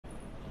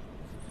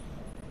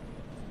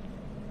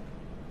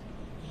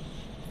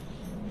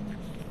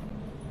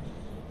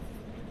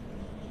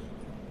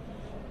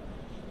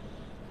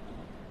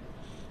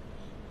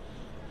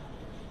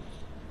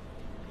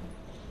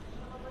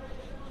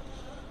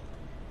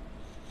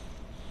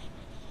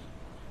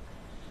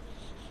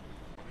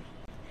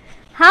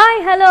Hi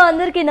hello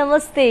అందరికీ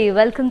నమస్తే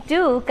welcome to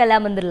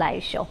Kalamandir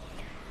live show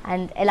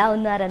and ఎలా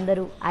ఉన్నారు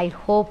అందరూ I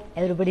hope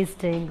everybody is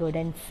doing good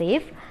and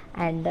safe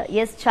and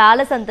yes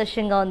చాలా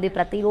సంతోషంగా ఉంది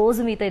ప్రతిరోజు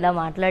మీతో ఇలా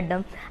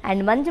మాట్లాడడం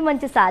అండ్ మంచి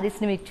మంచి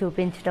సారీస్ని మీకు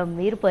చూపించడం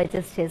మీరు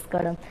పర్చేస్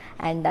చేసుకోవడం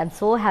and I'm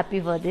so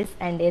happy for this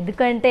and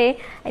ఎందుకంటే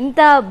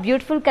ఇంత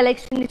బ్యూటిఫుల్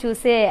కలెక్షన్ని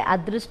చూసే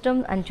అదృష్టం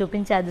అండ్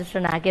చూపించే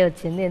అదృష్టం నాకే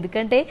వచ్చింది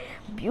ఎందుకంటే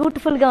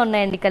బ్యూటిఫుల్గా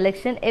ఉన్నాయండి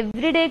కలెక్షన్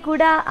ఎవ్రీడే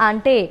కూడా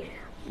అంటే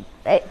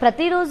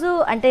ప్రతిరోజు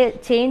అంటే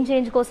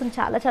చేంజ్ కోసం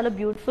చాలా చాలా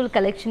బ్యూటిఫుల్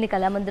కలెక్షన్ని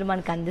కళామందిర్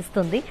మనకు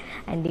అందిస్తుంది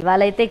అండ్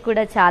ఇవాళ అయితే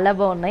కూడా చాలా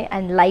బాగున్నాయి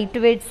అండ్ లైట్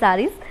వెయిట్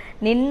సారీస్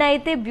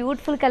నిన్నైతే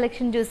బ్యూటిఫుల్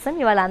కలెక్షన్ చూస్తాం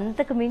ఇవాళ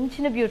అంతకు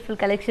మించిన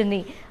బ్యూటిఫుల్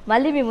కలెక్షన్ని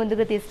మళ్ళీ మీ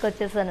ముందుకు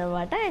తీసుకొచ్చేసాను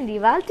అనమాట అండ్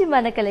ఇవాళ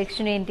మన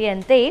కలెక్షన్ ఏంటి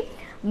అంటే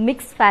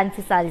మిక్స్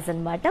ఫ్యాన్సీ సారీస్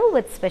అనమాట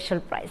విత్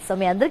స్పెషల్ ప్రైస్ సో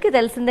మీ అందరికీ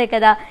తెలిసిందే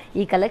కదా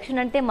ఈ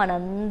కలెక్షన్ అంటే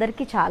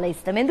మనందరికీ చాలా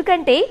ఇష్టం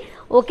ఎందుకంటే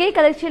ఒకే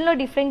కలెక్షన్లో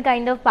different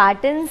kind of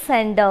patterns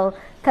and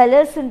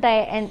colours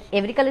ఉంటాయి అండ్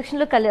ఎవ్రీ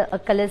కలెక్షన్లో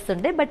కలర్స్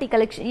ఉంటాయి బట్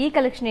ఈ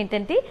కలెక్షన్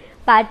ఏంటంటే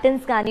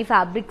ప్యాటర్న్స్ కానీ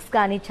ఫ్యాబ్రిక్స్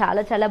కానీ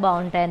చాలా చాలా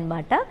బాగుంటాయి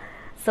అన్నమాట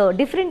సో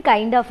డిఫరెంట్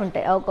కైండ్ ఆఫ్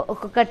ఉంటాయి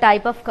ఒక్కొక్క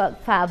టైప్ ఆఫ్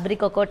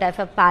ఫ్యాబ్రిక్ ఒక్కొక్క టైప్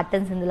ఆఫ్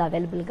ప్యాటర్న్స్ ఇందులో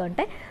అవైలబుల్గా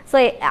ఉంటాయి సో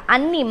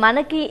అన్నీ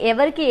మనకి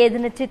ఎవరికి ఏది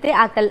నచ్చితే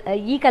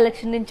ఈ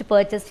కలెక్షన్ నుంచి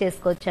పర్చేస్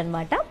చేసుకోవచ్చు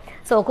అనమాట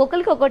సో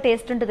ఒక్కొక్కరికి ఒక్కో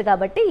టేస్ట్ ఉంటుంది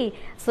కాబట్టి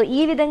సో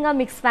ఈ విధంగా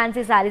మిక్స్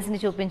ఫ్యాన్సీ శారీస్ని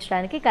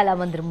చూపించడానికి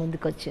కళామందిర్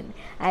ముందుకు వచ్చింది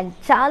అండ్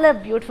చాలా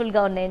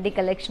బ్యూటిఫుల్గా ఉన్నాయండి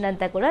కలెక్షన్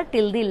అంతా కూడా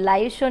టిల్ ది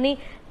లైవ్ షోని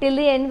టిల్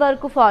ది ఎండ్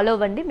వరకు ఫాలో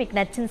అవ్వండి మీకు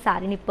నచ్చిన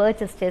శారీని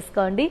పర్చేస్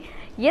చేసుకోండి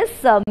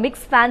yes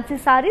mix fancy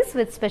saris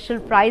with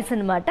special price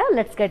అనమాట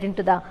let's get in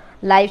to the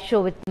live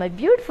show with my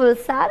beautiful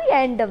saree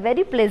and a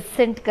very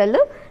pleasant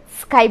color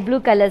sky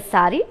blue color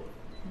saree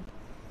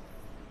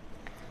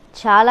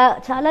చాలా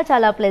చాలా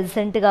చాలా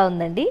ప్లెజెంట్ గా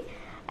ఉందండి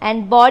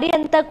అండ్ బాడీ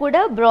అంతా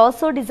కూడా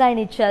బ్రాసో డిజైన్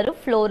ఇచ్చారు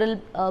floral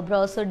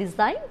brasso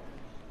design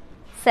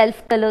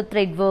self colour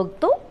thread work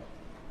తో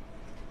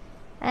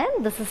and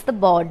this is the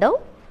border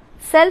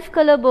self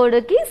colour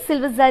border కి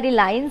సిల్వర్ జరీ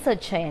లైన్స్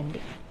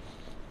వచ్చాయండి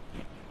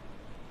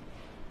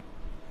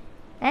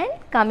అండ్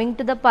కమింగ్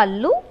టు ద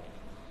పల్లు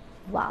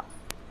వావ్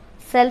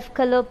సెల్ఫ్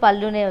కలర్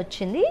పళ్ళునే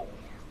వచ్చింది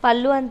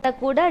పళ్ళు అంతా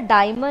కూడా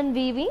డైమండ్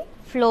వీవింగ్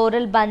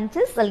ఫ్లోరల్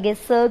బంచెస్ అలాగే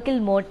సర్కిల్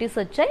మోటివ్స్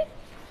వచ్చాయి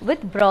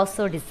with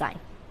brasso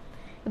design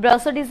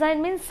brasso design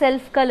means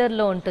self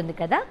కలర్లో ఉంటుంది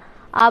కదా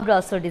ఆ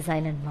బ్రాసో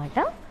డిజైన్ అనమాట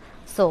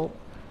so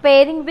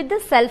pairing with the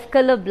self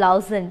colour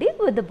blouse అండి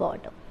with the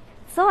border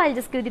so I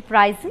just give the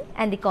pricing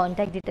and the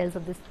contact details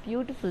of this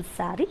beautiful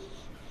sari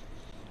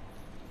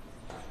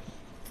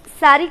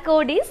sari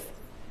code is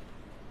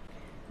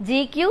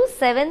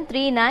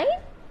GQ739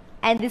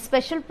 and the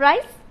special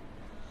price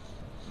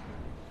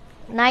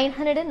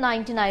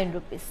 999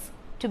 rupees.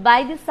 To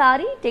buy this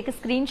saree, take a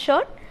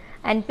screenshot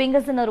and ping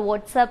us in our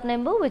WhatsApp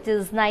number which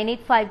is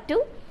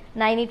 9852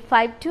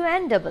 9852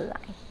 and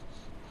 99.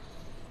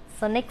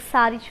 So next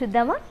saree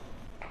chuddama.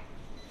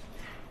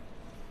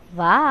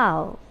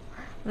 Wow,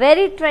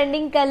 very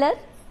trending color.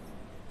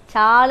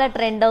 చాలా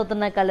trend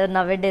అవుతున్న colour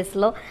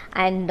నవేడేస్లో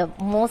and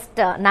most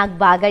నాకు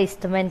బాగా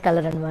ఇష్టమైన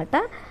colour అనమాట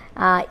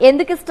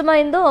ఎందుకు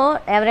ఇష్టమైందో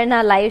ఎవరైనా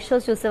live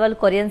shows చూసే వాళ్ళు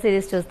కొరియన్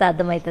సిరీస్ చూస్తే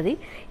అర్థమవుతుంది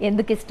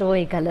ఎందుకు ఇష్టమో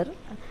ఈ కలర్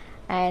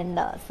అండ్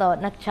సో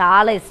నాకు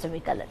చాలా ఇష్టం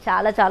ఈ కలర్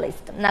చాలా చాలా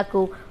ఇష్టం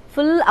నాకు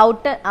ఫుల్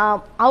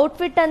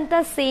అవుట్ఫిట్ అంతా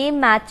సేమ్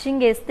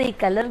మ్యాచింగ్ వేస్తే ఈ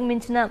కలర్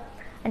మించిన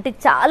అంటే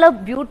చాలా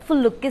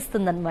బ్యూటిఫుల్ లుక్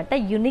ఇస్తుంది అనమాట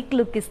యునిక్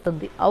లుక్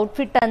ఇస్తుంది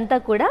అవుట్ఫిట్ అంతా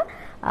కూడా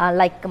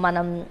లైక్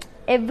మనం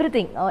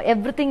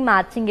ఎవ్రీథింగ్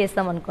మ్యాచింగ్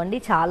వేస్తాం అనుకోండి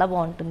చాలా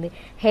బాగుంటుంది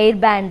హెయిర్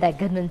బ్యాండ్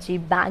దగ్గర నుంచి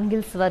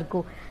బ్యాంగిల్స్ వరకు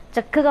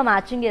చక్కగా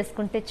మ్యాచింగ్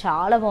వేసుకుంటే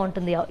చాలా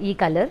బాగుంటుంది ఈ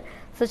కలర్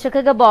సో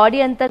చక్కగా బాడీ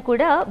అంతా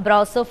కూడా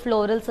బ్రాసో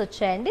ఫ్లోరల్స్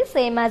వచ్చాయండి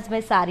same as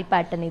my sorry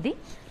pattern ఇది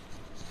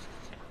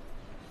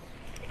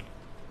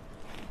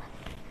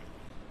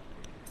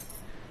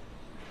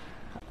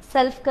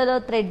సెల్ఫ్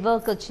కలర్ థ్రెడ్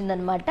వర్క్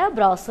వచ్చిందనమాట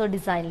బ్రాసో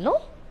డిజైన్లో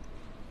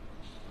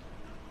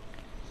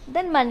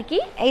దెన్ మనకి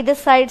ఐదర్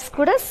సైడ్స్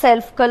కూడా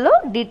సెల్ఫ్ కలర్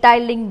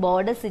డీటైలింగ్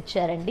బార్డర్స్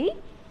ఇచ్చారండి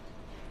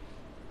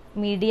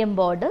మీడియం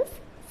బార్డర్స్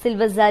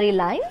సిల్వర్ జారీ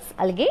లైన్స్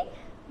అలాగే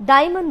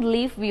డైమండ్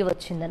లీఫ్ వ్యూ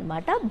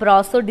వచ్చిందనమాట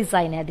బ్రాసో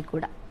డిజైన్ అది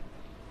కూడా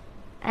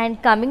అండ్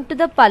కమింగ్ టు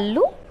ద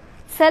పళ్ళు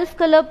సెల్ఫ్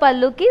కలర్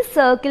పళ్ళుకి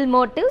circle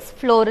motifs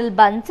floral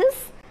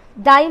bunches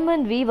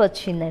diamond weave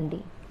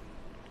వచ్చిందండి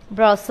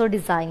బ్రాసో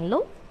డిజైన్లో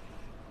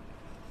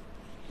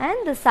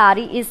and the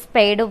sorry is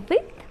paid up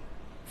with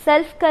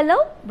self color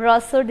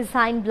brasso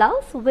design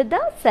blouse with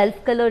the self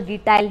color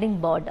detailing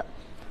border.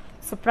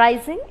 So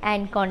pricing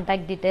and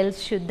contact details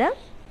should the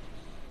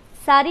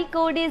saree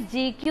code is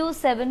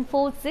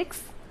GQ746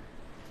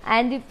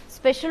 and the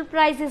special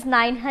price is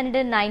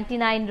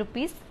 999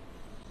 rupees.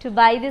 To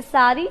buy this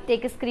saree,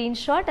 take a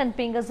screenshot and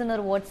ping us on our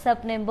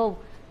WhatsApp number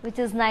which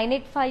is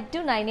 9852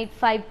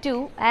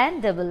 9852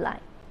 and 99.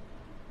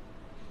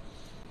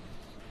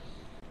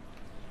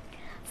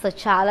 So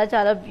చాలా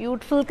చాలా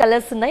beautiful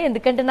colours ఉన్నాయి.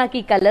 ఎందుకంటే నాకు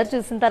ఈ colour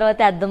చూసిన తర్వాత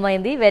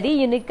అర్థమైంది very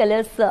unique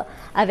colours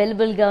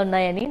అవైలబుల్గా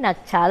ఉన్నాయని.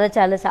 నాకు చాలా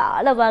చాలా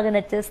చాలా బాగా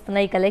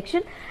నచ్చేస్తున్నాయి ఈ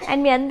కలెక్షన్.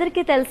 అండ్ మీ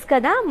అందరికీ తెలుసు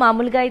కదా,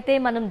 మామూలుగా అయితే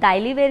మనం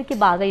డైలీ వేర్కి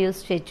బాగా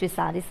యూస్ చేయొచ్చు ఈ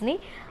సారీస్ని.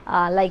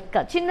 లైక్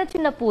చిన్న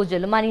చిన్న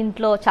పూజలు, మన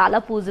ఇంట్లో చాలా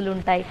పూజలు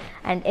ఉంటాయి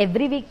అండ్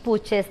ఎవ్రీ వీక్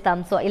పూజ చేస్తాం.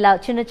 సో ఇలా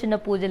చిన్న చిన్న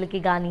పూజలకి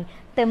కానీ,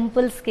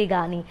 టెంపుల్స్కి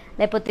కానీ,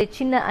 లేకపోతే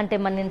చిన్న అంటే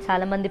మన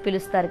చాలామంది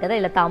పిలుస్తారు కదా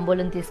ఇలా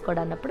తాంబూలం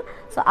తీసుకోవడాన్నప్పుడు.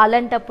 సో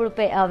అలాంటప్పుడు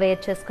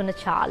వేర్ చేసుకున్న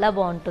చాలా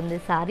బాగుంటుంది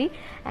సారీ.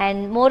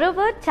 అండ్ మోర్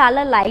ఓవర్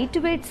చాలా లైట్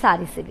వెయిట్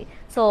సారీస్ ఇవి.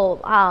 సో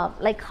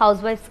లైక్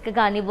హౌస్ వైఫ్స్కి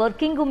కానీ,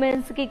 వర్కింగ్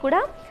ఉమెన్స్కి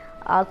కూడా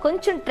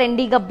కొంచెం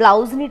ట్రెండీగా,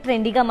 బ్లౌజ్ని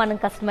ట్రెండీగా మనం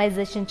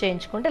కస్టమైజేషన్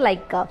చేయించుకుంటే,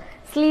 లైక్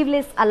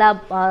స్లీవ్లెస్ అలా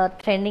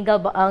ట్రెండీగా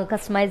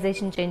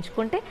కస్టమైజేషన్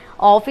చేయించుకుంటే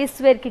ఆఫీస్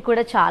వేర్కి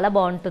కూడా చాలా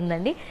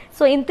బాగుంటుందండి.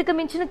 సో ఇంతకు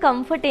మించిన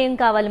కంఫర్ట్ ఏం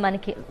కావాలి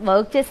మనకి?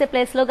 వర్క్ చేసే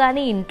ప్లేస్లో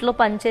కానీ, ఇంట్లో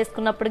పని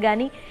చేసుకున్నప్పుడు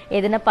కానీ,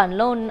 ఏదైనా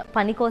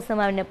పని కోసం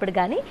అయినప్పుడు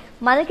కానీ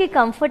మనకి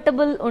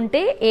కంఫర్టబుల్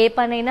ఉంటే ఏ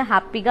పనైనా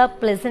హ్యాపీగా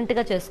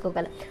ప్లెజెంట్గా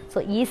చేసుకోగలం. సో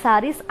ఈ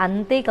సారీస్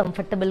అంతే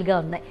కంఫర్టబుల్గా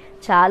ఉన్నాయి,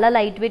 చాలా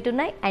లైట్ వెయిట్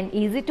ఉన్నాయి and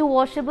easy to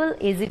washable,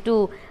 easy to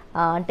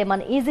అంటే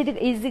మనం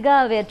ఈజీగా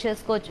వేర్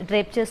చేసుకోవచ్చు,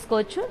 డ్రేప్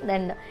చేసుకోవచ్చు,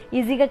 దెన్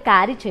ఈజీగా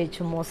క్యారీ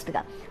చేయొచ్చు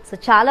మోస్ట్గా. సో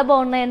చాలా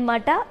బాగున్నాయి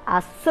అన్నమాట.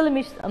 అస్సలు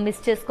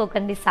మిస్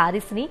చేసుకోకండి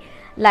సారీస్ని.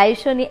 లైవ్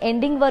షోని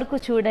ఎండింగ్ వరకు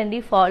చూడండి,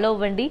 ఫాలో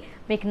అవ్వండి.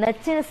 మీకు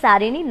నచ్చిన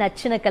శారీని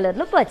నచ్చిన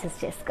కలర్లో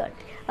పర్చేస్ చేసుకోండి,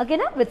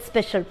 ఓకేనా, with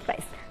special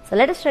price. So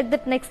let us check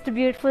that next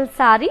beautiful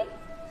saree.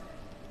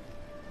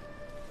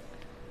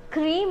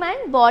 Cream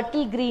and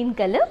bottle green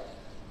color.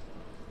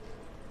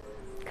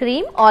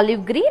 Cream,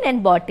 olive green and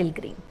bottle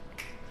green.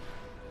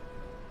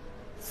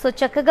 So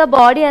చక్కగా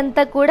బాడీ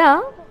అంతా కూడా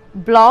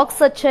బ్లాక్స్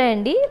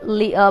వచ్చాయండి.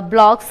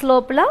 బ్లాక్స్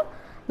లోపల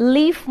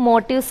లీఫ్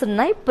మోటివ్స్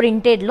ఉన్నాయి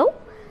ప్రింటెడ్లో.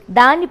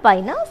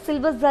 దానిపైన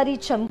సిల్వర్ జరీ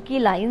చమ్కీ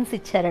లైన్స్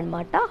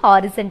ఇచ్చారనమాట,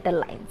 horizontal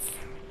lines.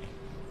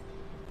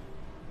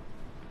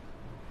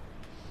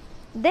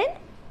 Then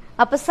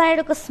upper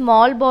side ఒక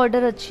small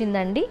border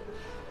వచ్చిందండి.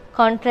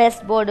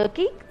 కాంట్రాస్ట్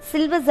బార్డర్కి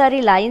సిల్వర్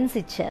జరీ లైన్స్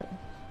ఇచ్చారు.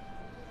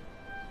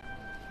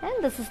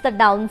 And this is the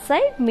down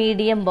side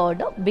medium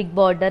border, big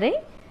బార్డరే.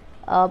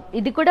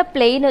 ఇది కూడా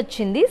ప్లెయిన్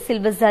వచ్చింది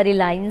silver zari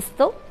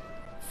లైన్స్తో,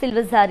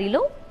 silver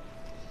జరీలో.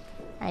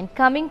 And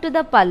coming to the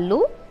పళ్ళు,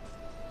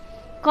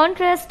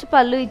 కాంట్రాస్ట్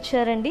పళ్ళు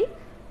ఇచ్చారండి.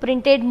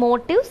 Printed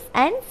motifs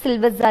and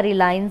silver zari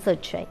lines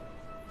వచ్చాయి.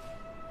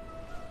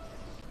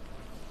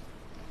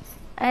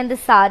 And the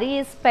sorry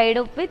is paired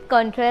up with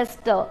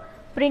contrast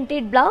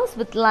printed blouse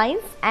with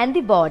lines and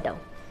the border.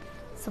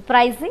 So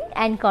pricing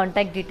and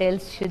contact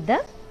details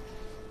చూద్దాం.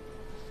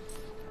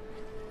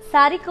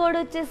 Sorry code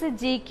వచ్చేసి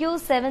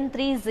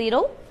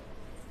GQ730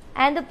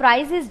 and the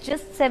price is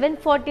just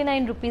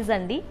 749 rupees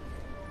అండి.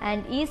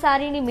 And ఈ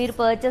సారీని మీరు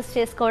purchase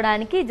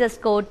చేసుకోవడానికి just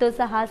కోడ్తో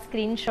సహా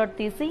screen shot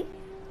తీసి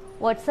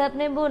WhatsApp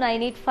number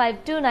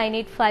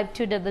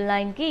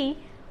 9852985299కి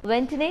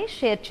వెంటనే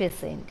షేర్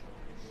చేసేయండి.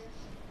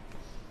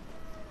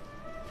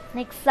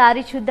 నెక్స్ట్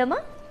సారీ చూద్దామా.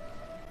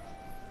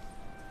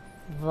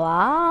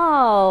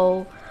 Wow,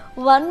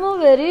 one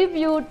more very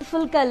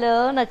beautiful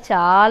colour. నాకు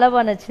చాలా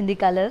బాగా నచ్చింది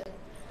కలర్,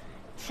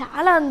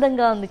 చాలా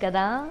అందంగా ఉంది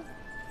కదా.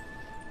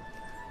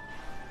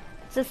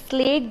 సో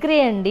స్లేట్ గ్రే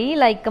అండి,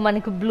 లైక్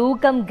మనకు బ్లూ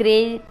కమ్ గ్రే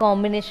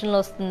కాంబినేషన్లో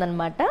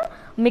వస్తుందన్నమాట.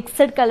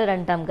 మిక్స్డ్ కలర్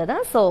అంటాం కదా.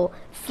 So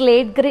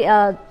slate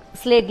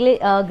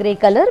grey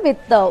colour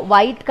with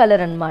white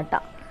colour అన్నమాట.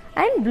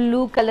 అండ్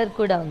బ్లూ కలర్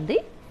కూడా ఉంది.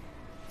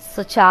 సో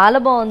చాలా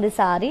బాగుంది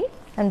sorry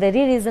and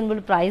very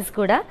reasonable price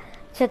కూడా.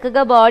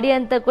 చక్కగా బాడీ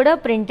అంతా కూడా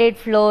ప్రింటెడ్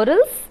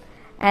ఫ్లోరల్స్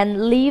అండ్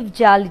లీవ్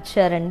జాల్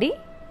ఇచ్చారండి.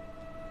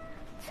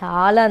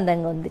 చాలా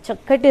అందంగా ఉంది,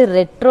 చక్కటి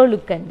రెట్రో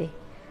లుక్ అండి.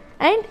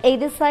 అండ్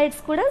ఎయిదర్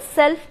సైడ్స్ కూడా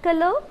సెల్ఫ్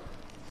కలర్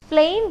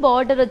ప్లెయిన్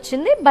బార్డర్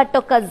వచ్చింది, బట్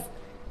ఒక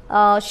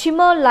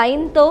షిమర్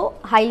లైన్తో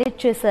హైలైట్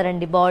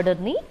చేశారండి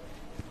బార్డర్ని.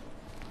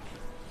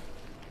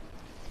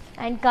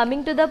 అండ్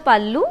కమింగ్ టు ద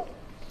పళ్ళు,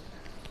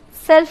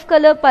 సెల్ఫ్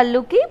కలర్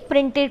పళ్ళుకి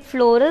ప్రింటెడ్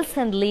ఫ్లోరల్స్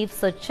అండ్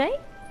లీవ్స్ వచ్చాయి.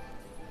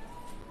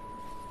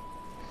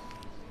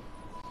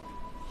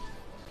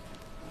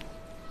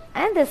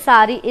 And the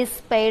saree is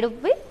paired up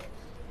with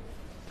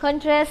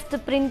contrast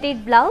printed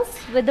blouse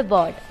with the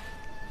border.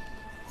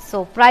 So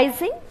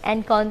pricing and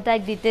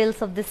contact details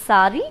of this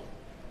saree.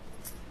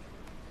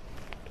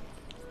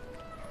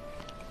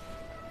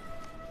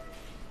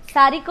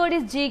 Saree code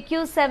is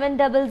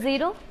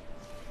GQ700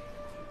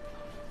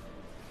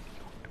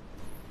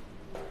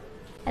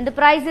 and the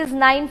price is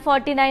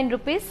 949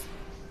 rupees.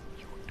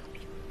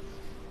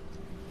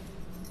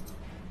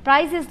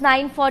 Price is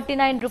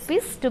 949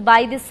 rupees. To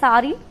buy this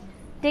saree,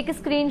 take a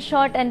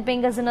screenshot and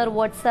ping us in our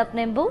WhatsApp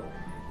number,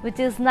 which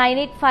is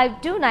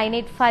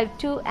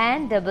 98529852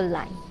 and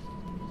 99.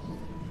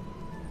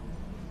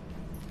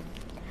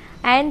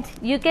 And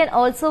you can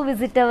also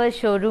visit our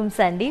showrooms,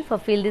 Andy, for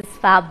feel this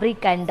fabric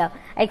and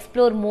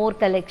explore more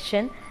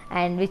collection.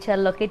 And which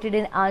are located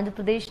in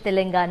Andhra Pradesh,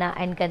 Telangana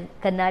and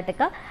Karnataka.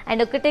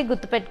 And ఒకటే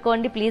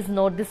గుర్తుపెట్టుకోండి, please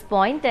note this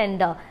point.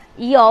 And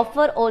ఈ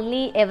offer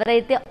only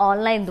ఎవరైతే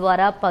online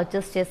ద్వారా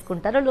purchase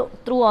చేసుకుంటారో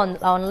through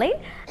online,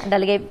 and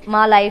అలాగే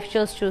మా live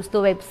shows చూస్తూ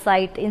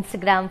website,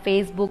 Instagram,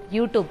 Facebook,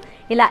 YouTube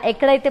ఇలా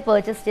ఎక్కడైతే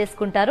పర్చేస్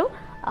చేసుకుంటారో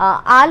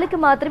వాళ్ళకి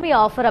మాత్రమే ఈ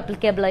ఆఫర్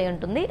అప్లికేబుల్ అయి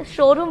ఉంటుంది.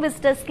 షోరూమ్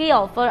విజిటర్స్కి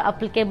ఆఫర్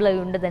అప్లికేబుల్ అయి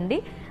ఉండదండి.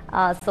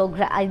 సో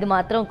ఇది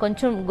మాత్రం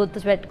కొంచెం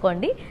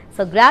గుర్తుపెట్టుకోండి.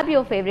 So grab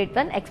your favourite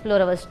one,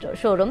 explore hour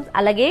showrooms.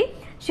 అలాగే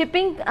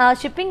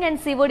షిప్పింగ్ అండ్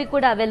సిఓడి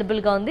కూడా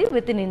అవైలబుల్గా ఉంది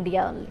with in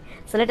India only.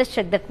 So let us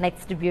check that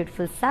next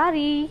beautiful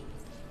sorry.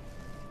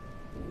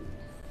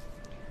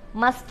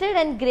 Mustard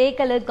and grey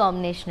colour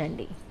combination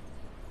అండి.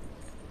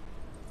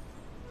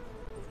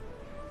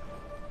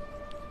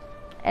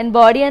 అండ్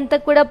బాడీ అంతా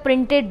కూడా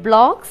printed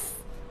blocks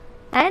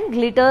and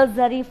glitter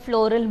zari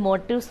floral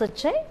motifs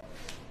వచ్చాయి.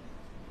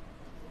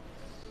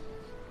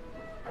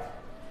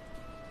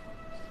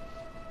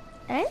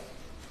 And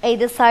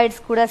either sides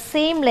కూడా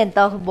same length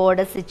of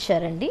borders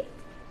ఇచ్చారండి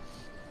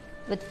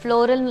with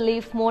floral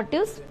leaf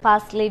motifs,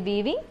 parsley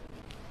weaving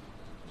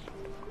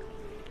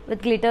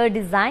with glitter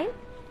design.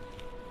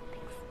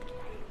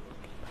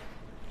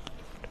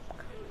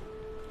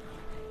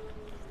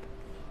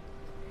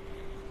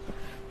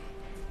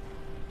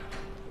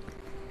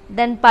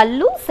 Then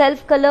పళ్ళు,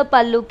 self colour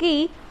పళ్ళుకి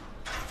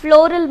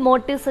floral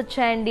motifs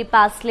వచ్చాయండి,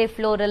 parsley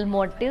floral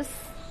motifs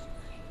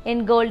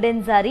in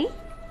golden zari.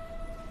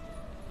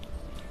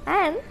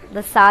 And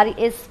the saree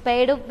is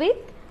paired up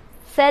with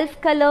self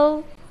color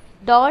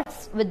dots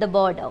with the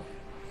border.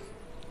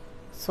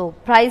 So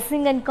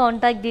pricing and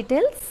contact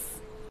details.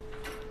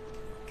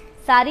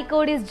 Saree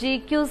code is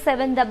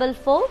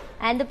GQ744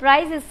 and the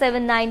price is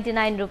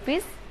 799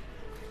 rupees.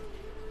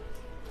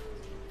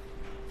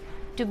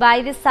 To buy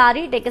this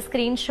saree, take a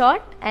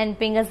screenshot and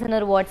ping us on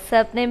our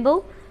WhatsApp number,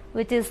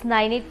 which is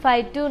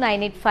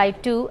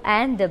 98529852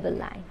 and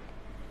 99.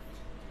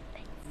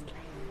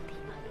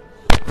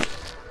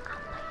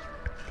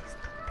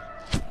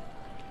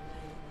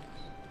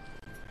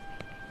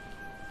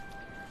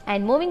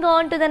 And moving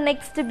on to the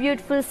next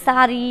beautiful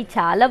sorry.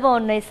 చాలా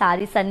బాగున్నాయి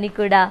సారీస్ అన్నీ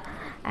కూడా.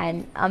 And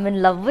I mean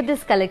love with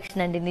this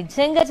collection అండి,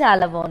 నిజంగా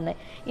చాలా బాగున్నాయి.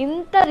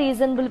 ఇంత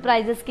reasonable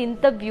ప్రైజెస్కి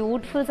ఇంత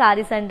బ్యూటిఫుల్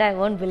సారీస్ అంటే ఐ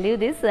వోంట్ బిలీవ్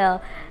దిస్.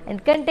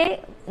 ఎందుకంటే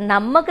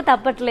నమ్మక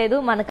తప్పట్లేదు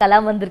మన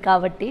కళామందిర్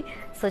కాబట్టి.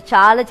 సో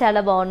చాలా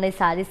చాలా బాగున్నాయి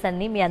సారీస్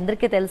అన్నీ. మీ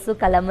అందరికీ తెలుసు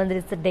Kalamandir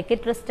is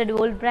decade trusted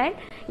old brand.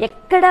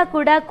 ఎక్కడా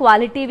కూడా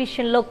క్వాలిటీ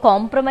విషయంలో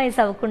కాంప్రమైజ్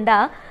అవ్వకుండా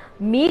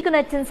మీకు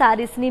నచ్చిన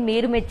సారీస్ని,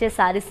 మీరు మెచ్చే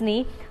సారీస్ని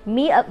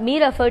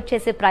మీరు ఎఫర్ట్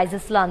చేసే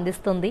ప్రైజెస్లో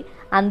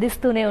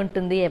అందిస్తూనే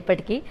ఉంటుంది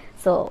ఎప్పటికీ.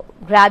 So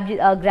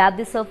grab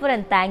this offer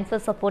and thanks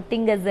for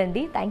supporting us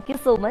అండి. Thank you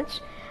so much.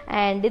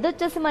 And ఇది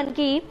వచ్చేసి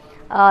మనకి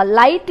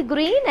light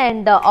green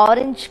and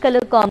orange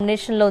colour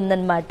కాంబినేషన్లో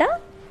ఉందన్నమాట.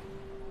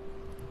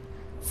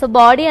 సో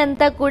బాడీ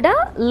అంతా కూడా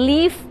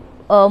లీఫ్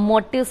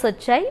మోటివ్స్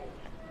వచ్చాయి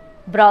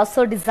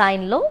బ్రాసో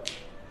డిజైన్లో.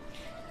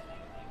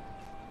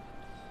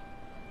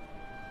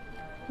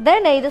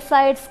 దెన్ ఐదర్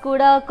సైడ్స్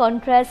కూడా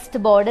కాంట్రాస్ట్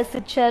బార్డర్స్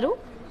ఇచ్చారు,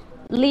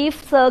 leaf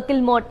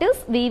circle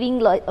motifs,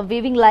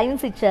 weaving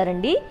lines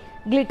ఇచ్చారండి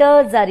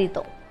గ్లిటర్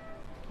జరీతో.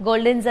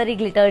 గోల్డెన్ జరీ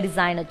గ్లిటర్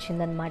డిజైన్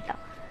వచ్చిందనమాట.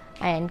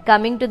 అండ్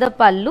కమింగ్ టు ద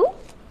పళ్ళు,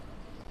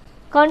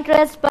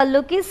 కాంట్రాస్ట్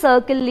పళ్ళుకి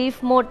circle leaf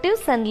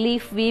motifs and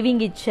leaf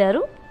weaving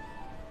ఇచ్చారు.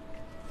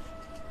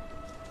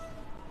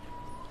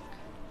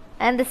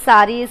 And the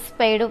sorry is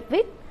paired up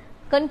with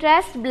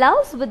contrast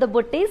blouse with the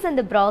booties and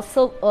the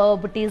brasso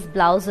booties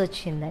blouse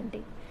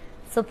వచ్చిందండి.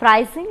 So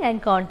pricing and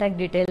contact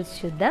details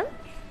చూద్దాం.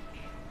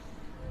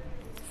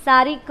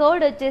 Sorry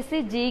code వచ్చేసి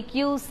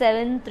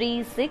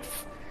GQ736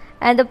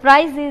 and the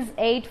price is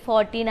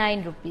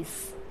 849 rupees.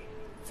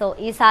 So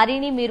ఈ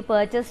సారీని మీరు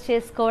purchase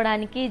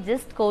చేసుకోవడానికి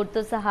just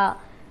కోడ్తో సహా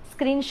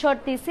screen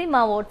shot తీసి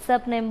మా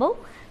వాట్సాప్ నెంబర్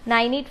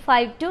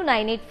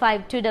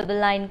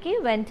 9852985299కి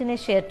వెంటనే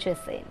షేర్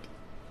చేసేయండి.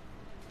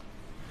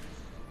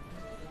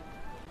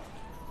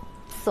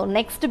 సో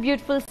నెక్స్ట్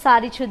బ్యూటిఫుల్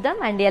సారీ చూద్దాం.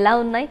 అండ్ ఎలా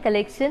ఉన్నాయి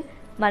కలెక్షన్,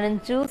 మనం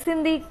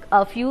చూసింది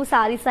ఫ్యూ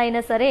సారీస్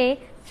అయినా సరే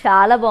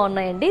చాలా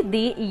బాగున్నాయండి.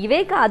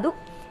 ఇవే కాదు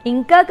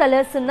ఇంకా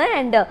కలర్స్ ఉన్నాయి.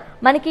 అండ్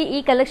మనకి ఈ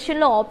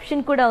కలెక్షన్లో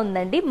ఆప్షన్ కూడా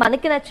ఉందండి,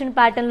 మనకి నచ్చిన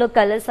ప్యాటర్న్లో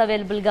కలర్స్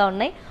అవైలబుల్గా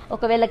ఉన్నాయి.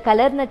 ఒకవేళ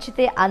కలర్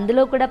నచ్చితే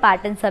అందులో కూడా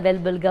ప్యాటర్న్స్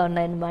అవైలబుల్గా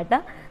ఉన్నాయన్నమాట.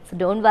 సో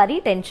డోంట్ వరీ,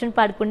 టెన్షన్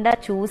పడకుండా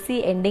చూసి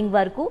ఎండింగ్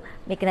వరకు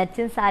మీకు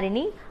నచ్చిన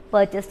సారీని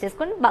పర్చేస్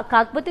చేసుకోండి.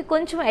 కాకపోతే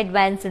కొంచెం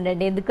అడ్వాన్స్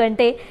ఉండండి,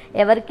 ఎందుకంటే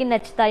ఎవరికి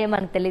నచ్చుతాయో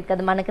మనకు తెలియదు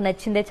కదా. మనకు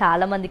నచ్చిందే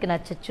చాలా మందికి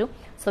నచ్చచ్చు.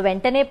 సో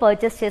వెంటనే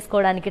పర్చేస్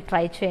చేసుకోవడానికి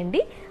ట్రై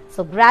చేయండి. So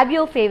grab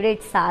your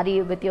favourite sorry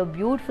with your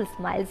beautiful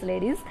smiles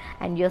ladies,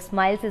 and your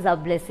smiles is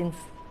our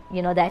blessings,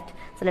 you know that.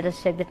 So let us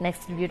check that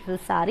next beautiful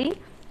saree.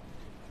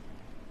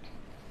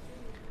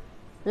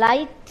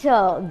 Light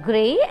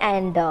grey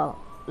and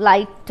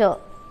light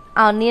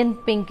onion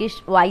pinkish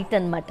white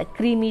anamata,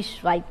 creamish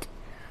white.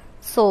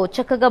 So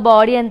చక్కగా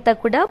body అంతా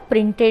కూడా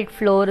printed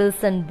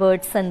florals and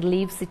birds and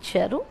leaves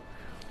ఇచ్చారు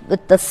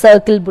with the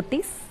circle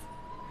బుటీస్.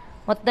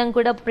 మొత్తం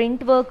కూడా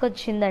print work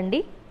వచ్చిందండి.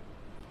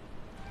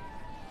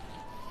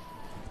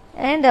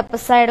 And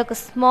upper side ఒక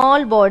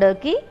small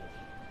బార్డర్కి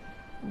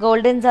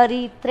golden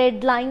zari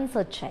thread lines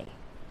వచ్చాయి.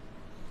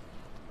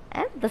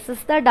 And this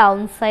is the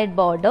down side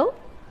border.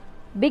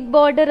 Big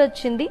border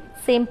వచ్చింది,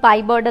 సేమ్ పై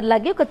బార్డర్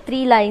లాగే ఒక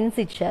 3 లైన్స్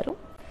ఇచ్చారు,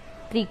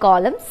 3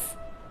 కాలమ్స్.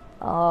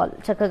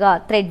 చక్కగా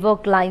thread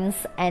work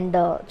lines and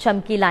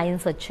చమ్కీ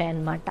lines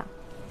వచ్చాయన్నమాట.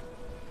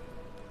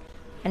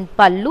 అండ్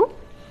పళ్ళు,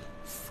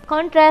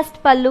 కాంట్రాస్ట్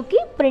పళ్ళుకి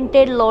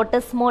printed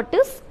lotus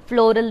motifs,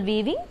 floral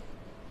weaving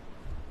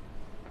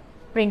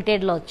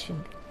ప్రింటెడ్లో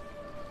వచ్చింది.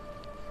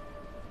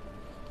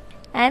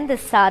 And the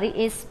saree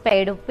is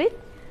paired up with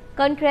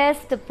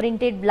contrast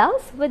printed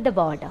blouse with the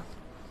border.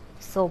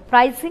 So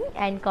pricing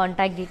and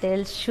contact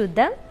details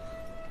చూద్దాం.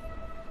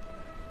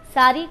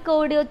 saree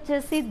code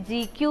వచ్చేసి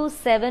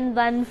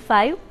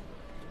GQ715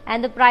 and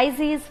the price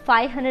is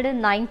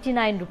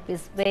 599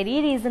 rupees. Very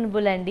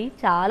reasonable అండి,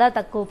 చాలా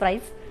తక్కువ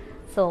price.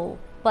 So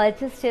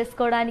purchase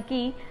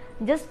చేసుకోవడానికి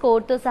just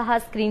కోడ్తో సహా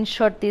screen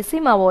shot తీసి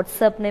మా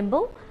వాట్సాప్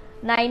నెంబర్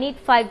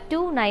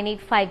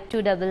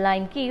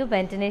 9852985299కి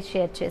వెంటనే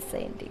షేర్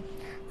చేసేయండి.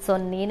 సో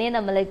నేనే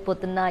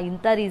నమ్మలేకపోతున్నా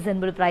ఇంత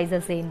రీజనబుల్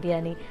ప్రైజెస్ ఏంటి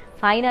అని.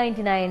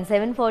 599,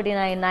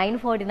 749,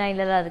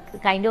 949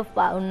 కైండ్ ఆఫ్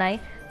ఉన్నాయి.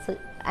 సో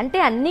అంటే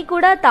అన్నీ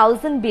కూడా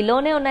 1000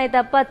 బిలోనే ఉన్నాయి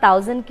తప్ప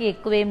 1000కి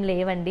ఎక్కువేం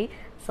లేవండి.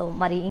 సో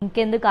మరి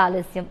ఇంకెందుకు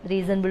ఆలస్యం,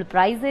 రీజనబుల్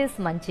ప్రైజెస్,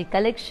 మంచి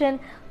collection,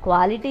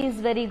 quality is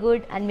very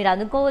good. And మీరు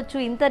అనుకోవచ్చు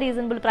ఇంత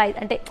రీజనబుల్ ప్రైస్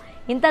అంటే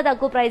ఇంత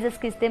తక్కువ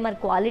ప్రైజెస్కి ఇస్తే మరి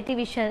క్వాలిటీ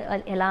విషయం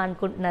ఎలా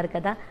అనుకుంటున్నారు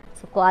కదా.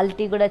 సో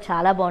క్వాలిటీ కూడా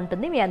చాలా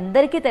బాగుంటుంది. మీ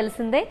అందరికీ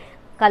తెలిసిందే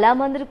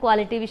కళామందిర్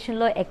క్వాలిటీ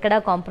విషయంలో ఎక్కడా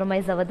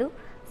కాంప్రమైజ్ అవ్వదు.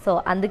 సో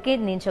అందుకే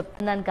నేను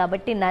చెప్తున్నాను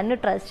కాబట్టి నన్ను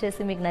ట్రస్ట్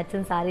చేసి మీకు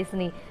నచ్చిన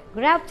శారీస్ని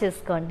గ్రాప్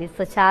చేసుకోండి.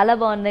 సో చాలా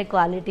బాగున్నాయి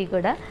క్వాలిటీ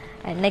కూడా.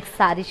 అండ్ నెక్స్ట్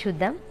శారీ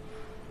చూద్దాం.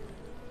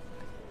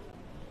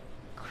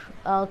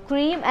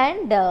 క్రీమ్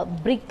అండ్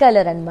బ్రిక్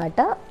కలర్ అన్నమాట.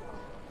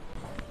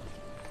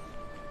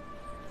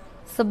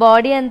 సో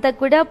బాడీ అంతా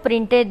కూడా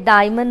ప్రింటెడ్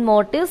డైమండ్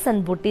మోటివ్స్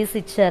అండ్ బుటీస్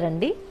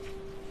ఇచ్చారండి.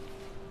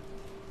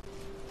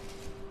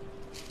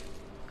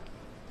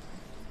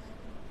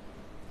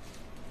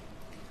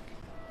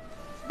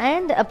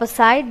 అండ్ అప్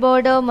సైడ్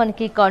బార్డర్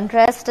మనకి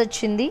కాంట్రాస్ట్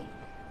వచ్చింది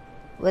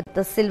with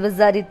silver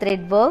zari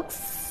thread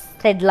works,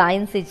 thread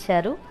lines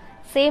ఇచ్చారు.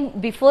 సేమ్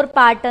బిఫోర్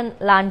ప్యాటర్న్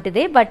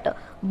లాంటిదే బట్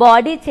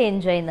బాడీ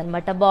చేంజ్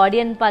అయిందనమాట. బాడీ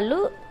అండ్ పళ్ళు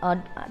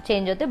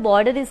చేంజ్ అవుతాయి,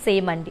 బార్డర్ ఈజ్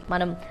సేమ్ అండి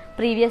మనం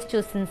ప్రీవియస్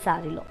చూసిన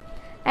శారీలో.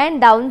 And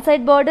down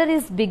side border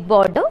is big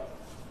border,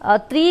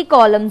 3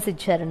 columns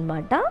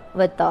ఇచ్చారనమాట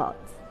with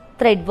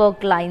thread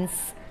work lines,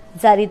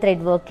 zari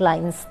thread work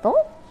లైన్స్తో.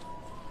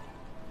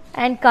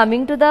 And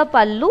coming to the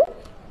పళ్ళు,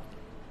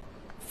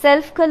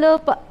 సెల్ఫ్ కలర్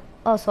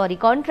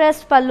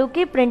కాంట్రాస్ట్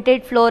పళ్ళుకి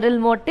ప్రింటెడ్ ఫ్లోరల్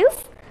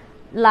మోటివ్స్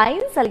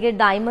లైన్స్ అలాగే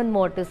డైమండ్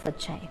మోటివ్స్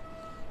వచ్చాయి.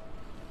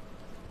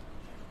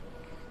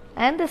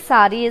 And the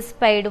saree is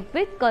paired up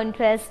with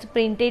contrast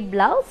printed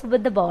blouse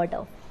with the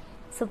border.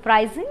 So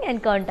pricing and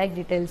contact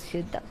details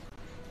చూద్దాం.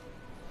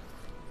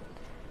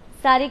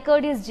 Saree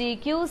code is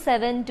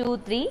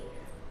GQ723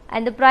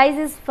 and the price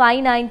is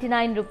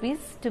 599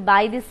 rupees. To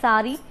buy this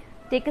saree,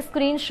 take a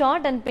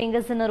screenshot and ping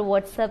us in our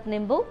WhatsApp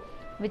number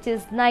which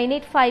is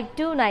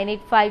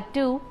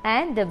 98529852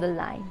 and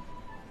 99.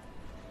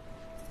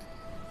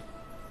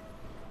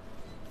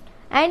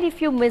 And if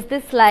you miss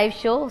this live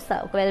show,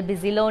 ఒకవేళ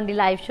బిజీలో ఉండి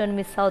live షోని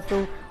miss అవుతూ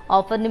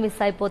ఆఫర్ని miss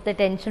అయిపోతే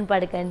tension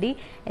పడకండి.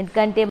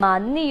 ఎందుకంటే మా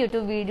అన్ని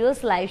యూట్యూబ్ వీడియోస్,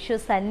 లైవ్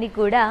షోస్ అన్నీ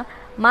కూడా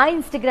మా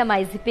Instagram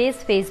IG page,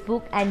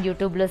 Facebook and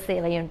యూట్యూబ్లో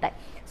సేవ్ అయి ఉంటాయి.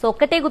 సో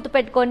ఒక్కటే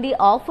గుర్తుపెట్టుకోండి,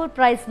 ఆఫర్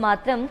ప్రైస్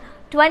మాత్రం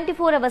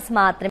 24 hours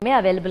మాత్రమే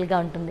అవైలబుల్గా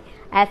ఉంటుంది.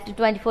 ఆఫ్టర్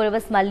 24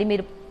 hours మళ్ళీ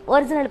మీరు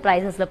ఒరిజినల్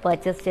ప్రైసెస్లో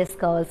పర్చేస్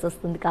చేసుకోవాల్సి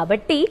వస్తుంది.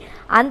 కాబట్టి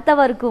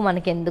అంతవరకు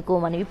మనకెందుకు,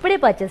 మనం ఇప్పుడే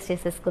పర్చేస్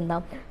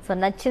చేసేసుకుందాం. సో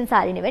నచ్చిన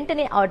శారీని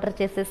వెంటనే ఆర్డర్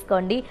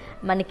చేసేసుకోండి.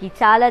 మనకి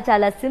చాలా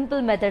చాలా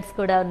సింపుల్ మెథడ్స్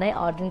కూడా ఉన్నాయి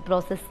ordering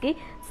ప్రాసెస్కి.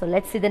 So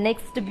let's see the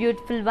next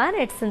beautiful one.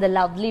 It's in the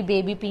lovely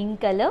baby pink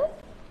colour,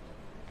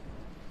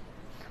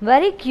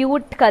 very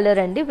cute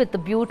colour అండి with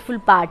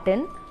beautiful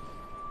pattern.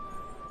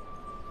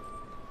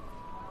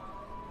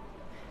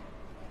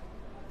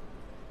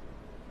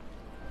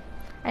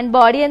 And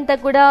body అంతా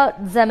కూడా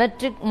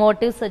జెమెట్రిక్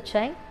మోటివ్స్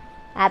వచ్చాయి,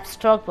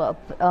 అబ్స్ట్రాక్ట్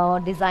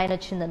డిజైన్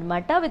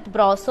వచ్చిందనమాట with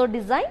brasso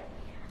design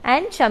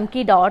and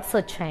చమ్కీ dots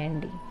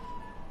వచ్చాయండి.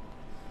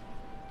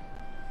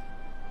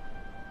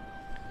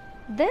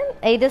 Then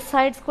either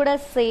sides కూడా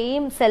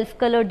same self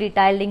colour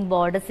detailing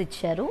borders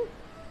ఇచ్చారు,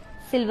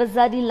 silver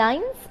zari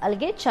lines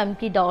అలాగే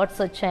చమ్కీ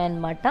dots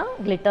వచ్చాయన్నమాట,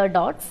 గ్లిటర్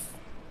డాట్స్.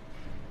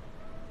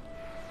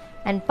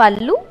 అండ్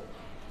పళ్ళు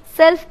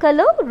సెల్ఫ్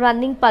కలర్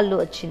రన్నింగ్ పళ్ళు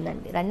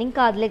వచ్చిందండి, రన్నింగ్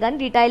కాదులే కానీ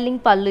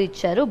డీటైలింగ్ పళ్ళు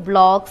ఇచ్చారు,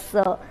 బ్లాక్స్,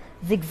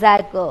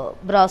 జిగ్జాగ్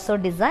బ్రాసో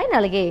డిజైన్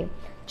అలాగే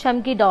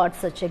చమ్కీ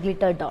డాట్స్ వచ్చాయి,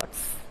 glitter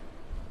dots.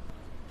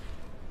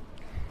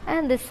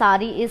 And this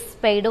saree is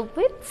paired up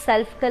with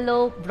self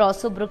color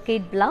brasso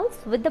brocade blouse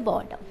with the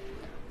border.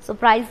 So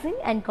pricing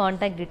and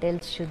contact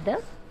details చూద్దాం.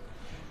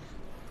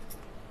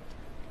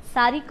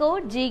 Saree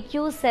code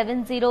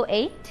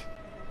GQ708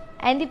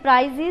 and the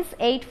price is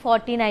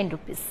 849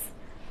 rupees.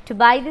 To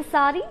buy this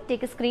saree,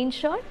 take a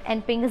screenshot and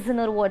ping us in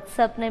our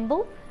WhatsApp number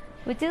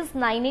which is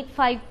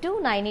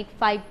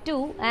 98529852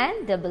 and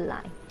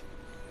 99.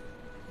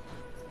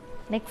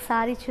 Next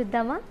saree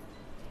చూద్దామా.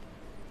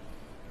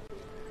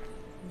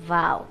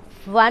 Wow,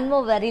 one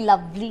more very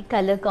lovely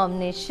color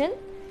combination.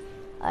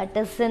 It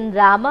is in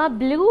Rama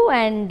blue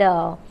and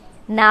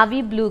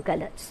navy blue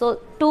color. So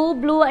two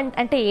blue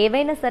అంటే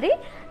ఏవైనా సరే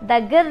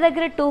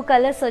దగ్గర two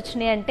colours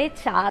వచ్చినాయి అంటే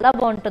చాలా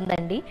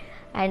బాగుంటుందండి.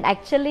 And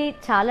actually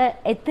చాలా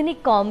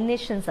ఎథనిక్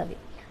కాంబినేషన్స్ అవి.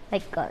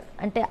 లైక్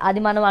అంటే అది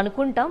మనం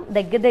అనుకుంటాం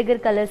దగ్గర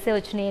కలర్సే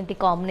వచ్చినాయి ఏంటి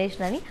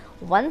కాంబినేషన్ అని.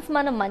 వన్స్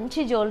మనం మంచి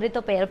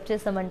జ్యువెలరీతో పేరప్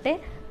చేసామంటే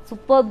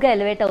సూపర్గా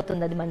ఎలివేట్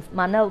అవుతుంది అది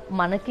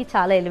మనకి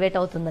చాలా ఎలివేట్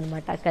అవుతుంది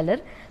అనమాట ఆ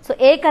కలర్. సో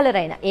ఏ కలర్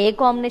అయినా ఏ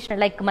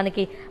కాంబినేషన్ లైక్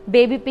మనకి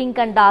baby pink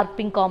and dark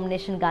pink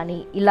combination కానీ,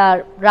 ఇలా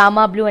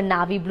Rama blue and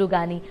navy blue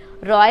కానీ,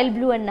 royal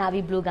blue and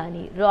navy blue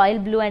కానీ,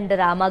 royal blue and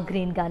Rama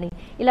green కానీ,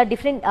 ఇలా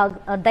డిఫరెంట్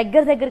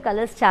దగ్గర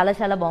కలర్స్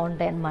చాలా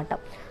బాగుంటాయి అన్నమాట.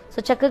 సో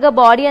చక్కగా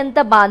బాడీ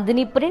అంతా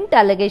బాందిని ప్రింట్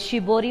అలాగే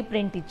షిబోరి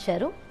ప్రింట్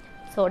ఇచ్చారు.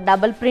 సో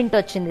డబుల్ ప్రింట్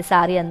వచ్చింది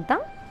సారీ అంతా.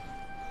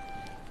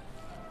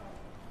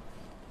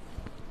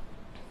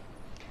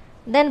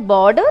 దెన్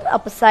బార్డర్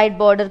అప్ సైడ్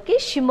బార్డర్కి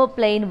షిమ్మో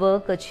ప్లెయిన్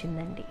వర్క్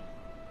వచ్చిందండి.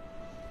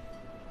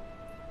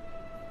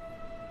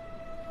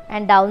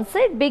 And down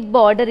side big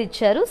border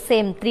ఇచ్చారు.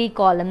 సేమ్ 3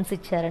 కాలమ్స్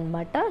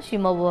ఇచ్చారనమాట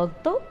షిమ్మో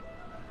వర్క్తో.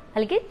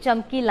 అలాగే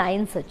చమ్కీ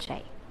లైన్స్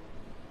వచ్చాయి.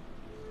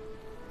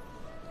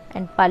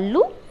 అండ్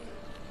పళ్ళు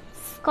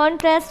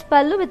కాంట్రాస్ట్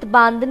పళ్ళు with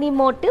bandhani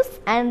motifs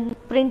and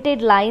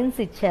printed lines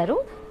ఇచ్చారు.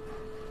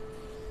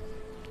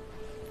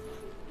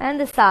 And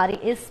the sorry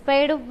is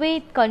paid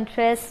with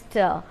contrast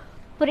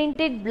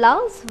printed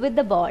blouse with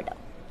the border.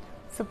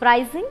 So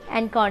pricing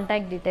and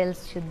contact details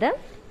చూద్దాం.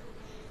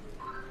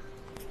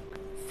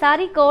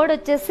 Sorry code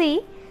వచ్చేసి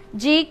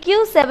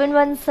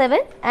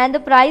GQ717 and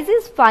the price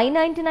is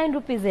 599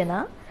 rupees ఏనా.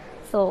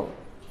 So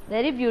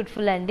very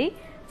beautiful అండి.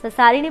 So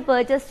సారీని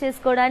purchase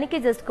చేసుకోవడానికి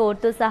just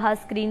కోడ్తో సహా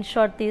screen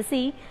shot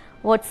తీసి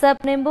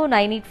WhatsApp number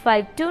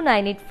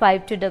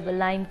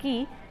 9852985299కి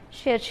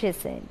share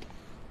చేసేయండి.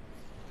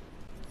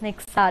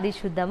 Next sorry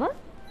చూద్దామా.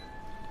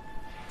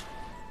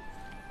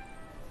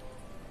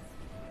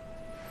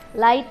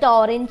 Light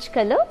orange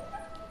colour.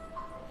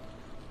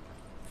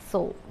 So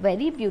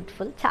very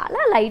beautiful. చాలా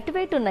లైట్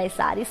వెయిట్ ఉన్నాయి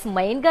సారీస్.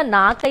 మెయిన్గా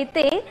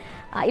నాకైతే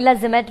ఇలా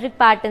జిమెట్రిక్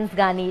ప్యాటర్న్స్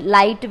కానీ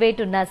లైట్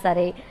వెయిట్ ఉన్నా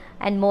సరే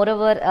అండ్ మోర్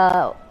ఓవర్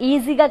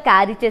ఈజీగా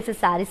క్యారీ చేసే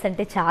శారీస్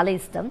అంటే చాలా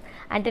ఇష్టం.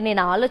 అంటే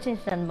నేను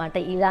ఆలోచించాను అనమాట,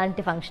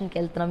 ఇలాంటి ఫంక్షన్కి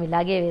వెళ్తున్నాం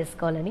ఇలాగే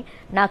వేసుకోవాలని.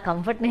 నా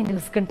కంఫర్ట్ నేను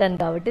చూసుకుంటాను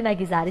కాబట్టి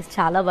నాకు ఈ శారీస్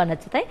చాలా బాగా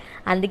నచ్చుతాయి.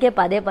 అందుకే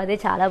పదే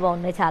చాలా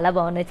బాగున్నాయి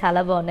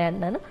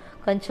అన్నాను.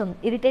 కొంచెం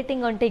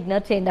ఇరిటేటింగ్ ఉంటే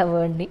ఇగ్నోర్ చేయండి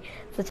అవ్వండి.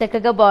 సో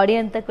చక్కగా బాడీ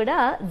అంతా కూడా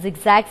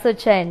జిగ్జాగ్స్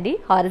వచ్చాయండి,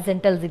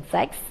 horizontal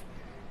zigzags,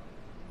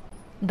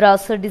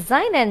 brasso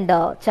design and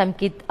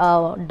చమ్కీ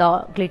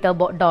glitter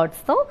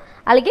డాట్స్తో.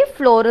 అలాగే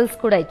ఫ్లోరల్స్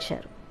కూడా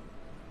ఇచ్చారు.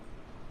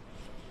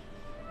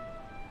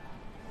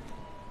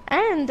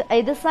 అండ్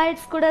ఐదు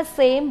సైడ్స్ కూడా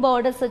సేమ్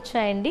బార్డర్స్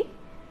వచ్చాయండి,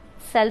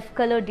 self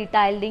colour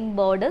detailing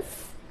borders.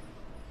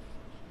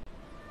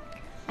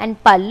 And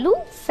పళ్ళు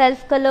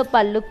సెల్ఫ్ కలర్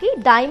పళ్ళుకి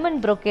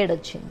డైమండ్ బ్రొకేడ్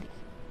వచ్చింది.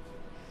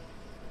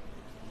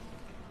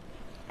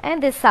 And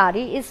this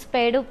saree is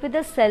paired up with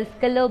a self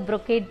color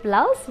brocade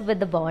blouse with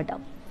the border.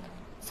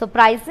 So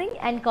pricing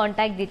and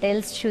contact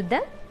details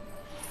చూద్దాం.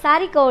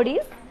 Saree code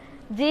is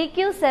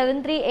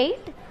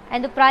GQ738 and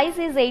the price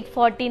is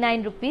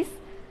 849 rupees.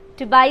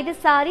 To buy the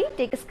saree,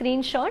 take a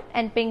screenshot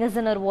and ping us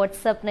on our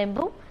WhatsApp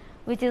number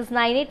which is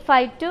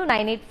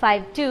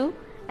 98529852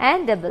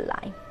 and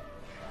 99.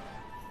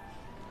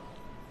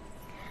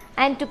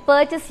 And to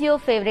purchase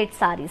your favourite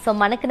sorry. So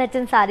మనకు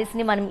నచ్చిన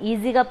సారీస్ని మనం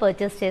ఈజీగా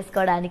purchase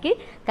చేసుకోవడానికి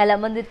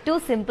Kalamandir 2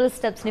 simple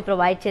స్టెప్స్ని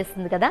provide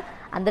చేస్తుంది కదా.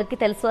 అందరికీ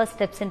తెలుసు ఆ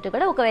స్టెప్స్ ఏంటో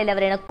కూడా. ఒకవేళ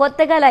ఎవరైనా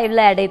కొత్తగా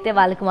లైవ్లో యాడ్ అయితే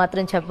వాళ్ళకి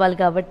మాత్రం చెప్పాలి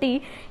కాబట్టి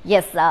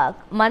ఎస్,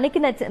 మనకి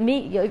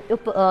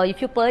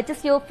if you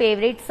purchase your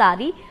favourite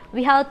sorry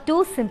we have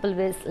 2 simple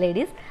ways,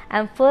 ladies.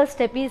 And first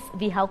step is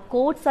we have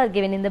codes are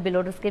given in the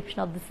below description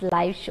of this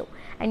live show,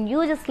 and you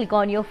just click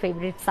on your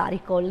favorite saree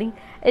code link.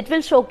 It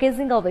will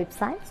showcasing our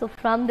website, so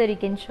from there you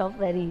can shop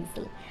very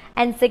easily.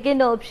 And second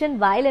option,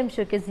 while I'm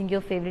showcasing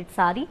your favorite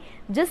saree,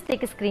 just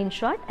take a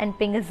screenshot and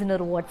ping us in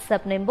our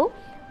WhatsApp number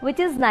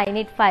which is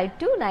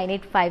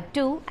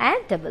 98529852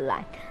 and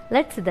 99.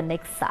 Let's see the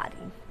next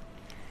saree.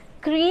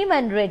 Cream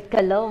and red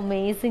color,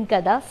 amazing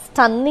kada,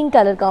 stunning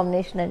color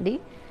combination andi.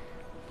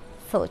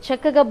 So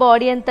చక్కగా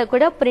body అంతా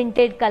కూడా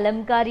printed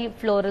Kalamkari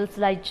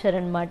ఫ్లోరల్స్లా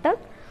ఇచ్చారనమాట.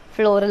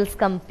 Florals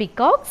come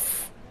peacocks.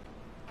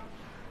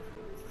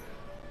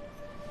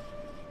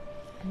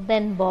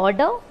 Then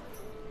border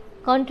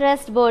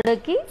contrast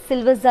బార్డర్కి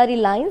silver జారీ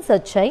lines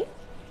వచ్చాయి.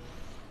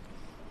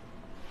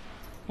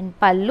 And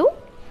పళ్ళు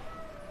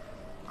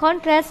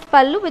contrast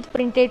పళ్ళు with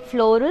printed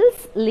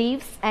florals,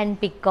 leaves and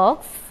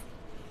peacocks,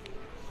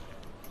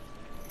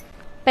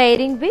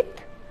 pairing with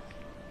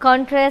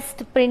contrast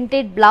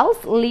printed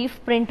blouse, leaf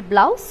print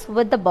blouse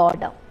with the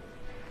border.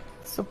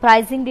 So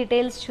pricing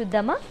details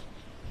chuddama.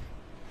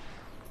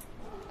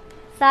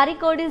 Saree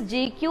code is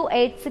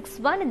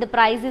GQ861 and the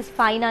price is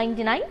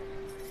 599.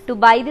 To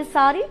buy this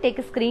saree, take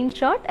a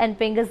screenshot and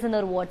ping us in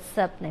our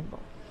WhatsApp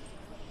number.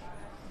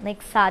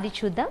 Next saree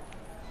chuddam.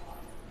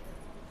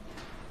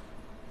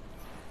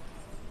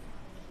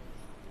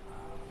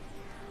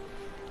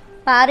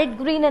 Parrot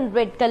green and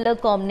red colour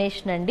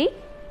combination అండి.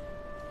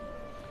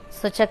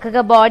 So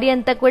చక్కగా body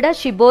అంతా కూడా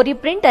shibori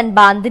print and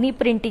bandhani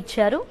print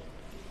ఇచ్చారు.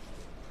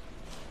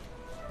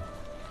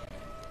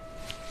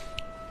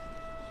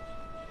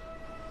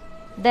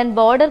 Then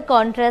border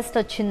contrast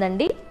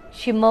వచ్చిందండి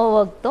shimmer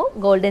వర్క్తో,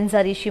 golden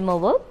zari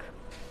shimmer work.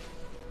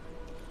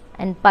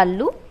 And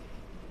పళ్ళు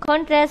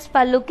contrast,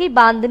 పళ్ళుకి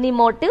bandhani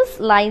motifs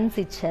lines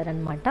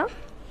ఇచ్చారనమాట.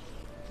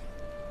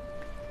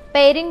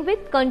 Pairing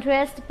with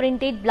contrast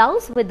printed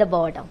blouse with the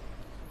border.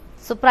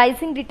 So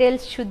pricing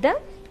details చూద్దాం.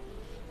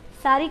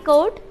 Sorry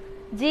code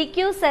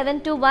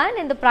GQ721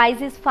 and the price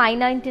is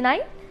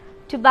 $599.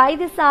 To buy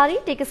the saree,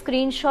 take a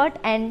screenshot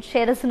and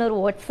share us on our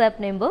WhatsApp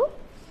number.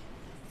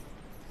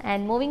 And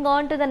moving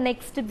on to the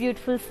next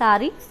beautiful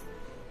saree.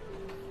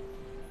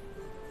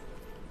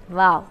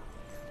 Wow,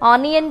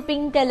 onion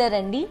pink color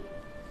andi,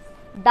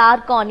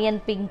 dark onion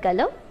pink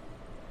color.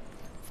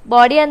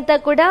 Body అంతా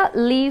కూడా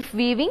leaf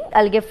weaving,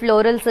 అలాగే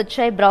florals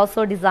వచ్చాయి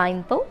brasso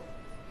design తో.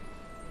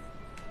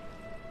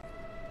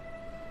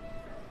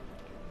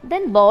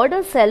 Then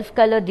border self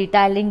colour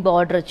detailing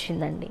border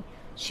వచ్చిందండి.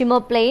 షిమో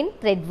plain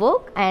thread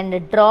work and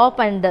drop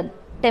and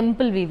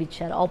temple weave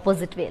ఇచ్చారు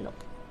opposite వేలో.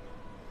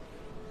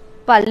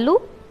 పళ్ళు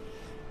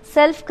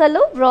self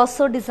colour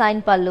brasso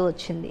design పళ్ళు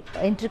వచ్చింది,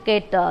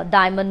 intricate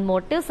diamond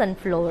motifs and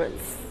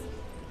florals.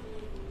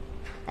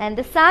 And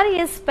the sorry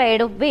is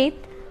paid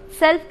with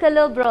self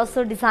color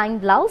brasso design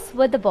blouse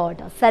with the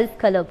border, self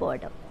color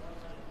border.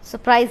 So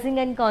pricing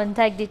and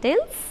contact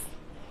details.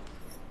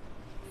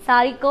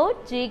 Saree code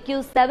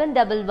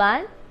GQ711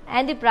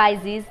 and the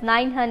price is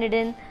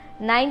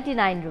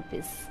 999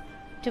 rupees.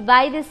 To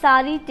buy the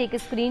saree, take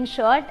a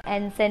screenshot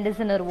and send us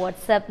in our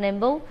WhatsApp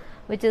number,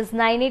 which is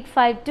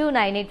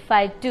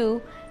 98529852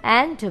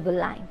 and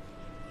 99.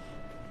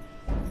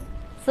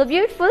 So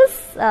beautiful,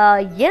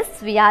 yes,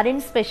 we are in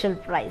special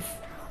price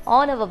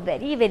on our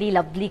very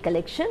lovely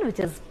collection, which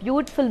is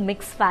beautiful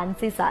mixed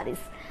fancy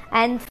sarees.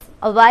 And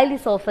avail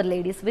this offer,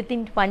 ladies,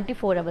 within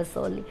 24 hours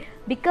only,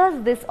 because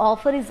this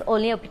offer is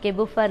only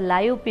applicable for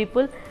live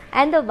people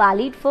and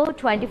valid for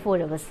 24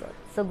 hours.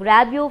 So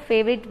grab your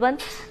favorite one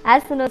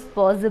as soon as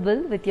possible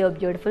with your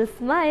beautiful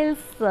smiles.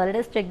 So let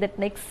us check that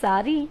next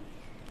saree.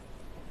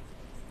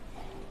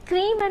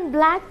 Cream and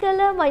black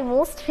color, my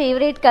most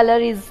favorite color,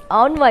 is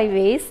on my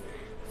waist.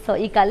 So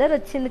ఈ colour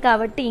వచ్చింది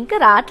కాబట్టి ఇంకా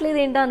రావట్లేదు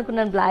ఏంటో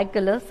అనుకున్నాను black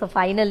colour. So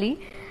finally,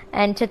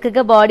 and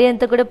చక్కగా body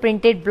అంతా కూడా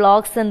ప్రింటెడ్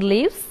బ్లాక్స్ అండ్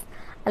లీవ్స్,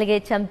 అలాగే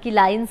చమ్కీ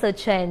లైన్స్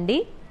వచ్చాయండి.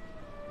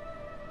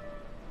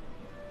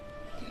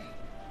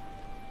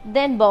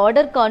 Then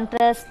border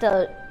contrast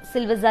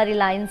silver zari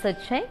lines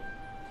వచ్చాయి.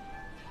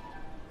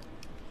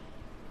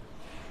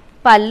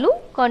 పళ్ళు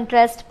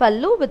కాంట్రాస్ట్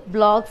పళ్ళు with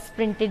blocks,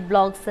 printed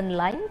blocks and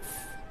lines.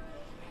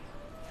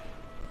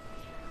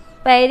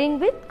 Pairing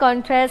with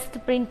contrast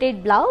printed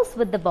blouse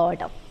with the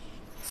border.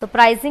 So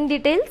pricing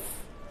details.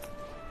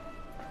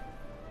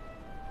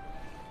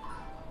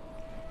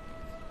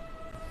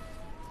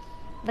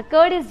 The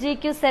code is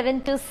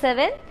GQ727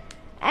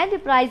 and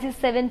the price is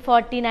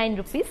 749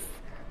 rupees.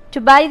 To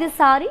buy the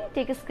saree,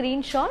 take a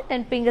screenshot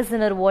and ping us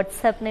in our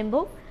WhatsApp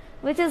number,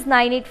 which is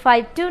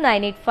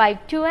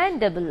 98529852 and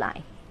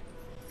 99.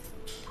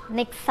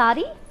 Next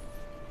saree.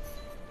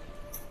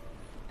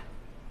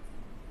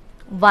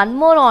 One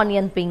more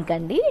onion pink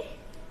అండి,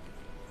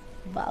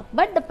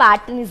 but the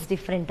pattern is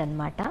different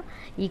అనమాట.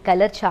 ఈ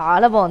colour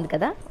చాలా బాగుంది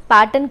కదా,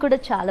 pattern కూడా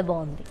చాలా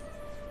బాగుంది.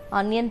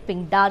 Onion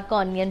pink, dark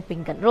onion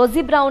pink అని,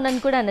 రోజీ బ్రౌన్ అని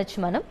కూడా అనొచ్చు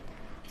మనం.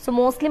 సో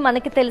మోస్ట్లీ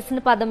మనకి తెలిసిన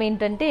పదం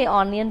ఏంటంటే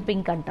ఆనియన్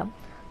పింక్ అంటాం.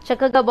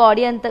 చక్కగా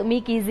బాడీ అంతా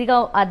మీకు ఈజీగా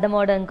అర్థం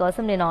అవడం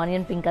కోసం నేను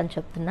ఆనియన్ పింక్ అని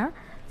చెప్తున్నా.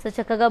 సో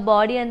చక్కగా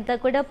బాడీ అంతా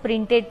కూడా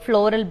ప్రింటెడ్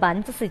ఫ్లోరల్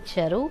బంచెస్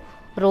ఇచ్చారు,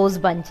 rose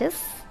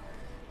bunches.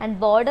 And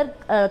border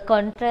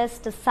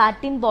contrast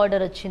satin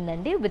border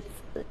వచ్చిందండి విత్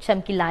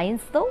చమ్కీ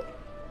లైన్స్తో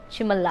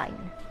చిమల్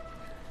లైన్.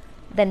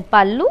 దెన్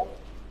పళ్ళు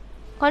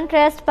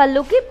కాంట్రాస్ట్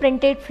పళ్ళుకి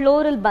ప్రింటెడ్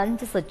ఫ్లోరల్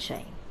బంచెస్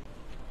వచ్చాయి.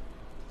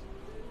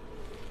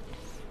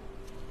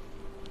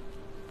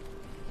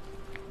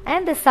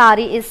 And the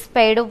saree is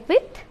paired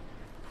with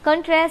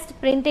contrast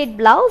printed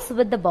blouse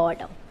with the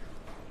border.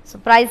 So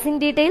pricing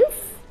details.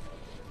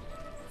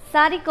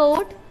 Saree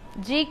code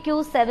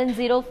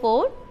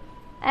GQ704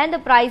 and the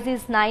price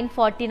is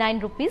 949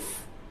 rupees.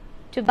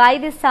 To buy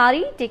this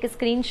saree, take a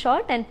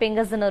screenshot and ping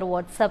us on our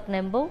WhatsApp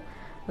number,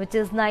 which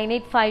is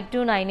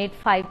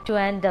 98529852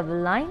 and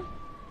 99.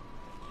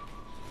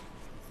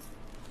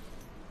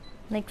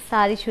 Next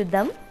saree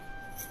chuddam.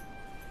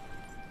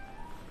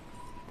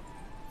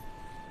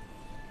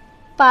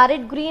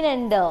 Parrot green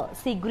and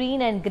sea green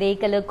and grey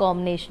color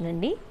combination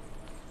andi.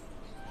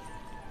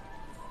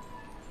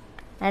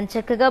 And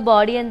చక్కగా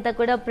body అంతా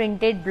కూడా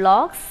printed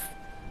blocks,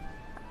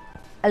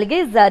 అలాగే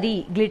zari,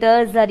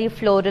 glitter zari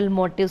floral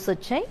motifs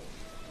వచ్చాయి.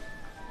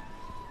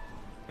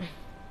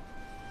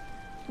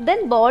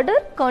 Then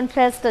border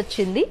contrast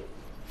వచ్చింది,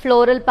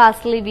 floral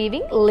paisley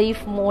weaving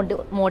leaf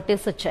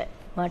motifs వచ్చాయి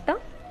అన్నమాట.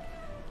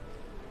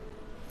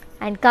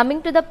 And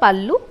coming to the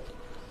పళ్ళు,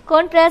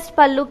 contrast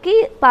పళ్ళుకి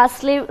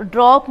పాస్లీ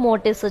డ్రాప్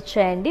మోటివ్స్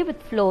వచ్చాయండి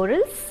with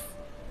florals.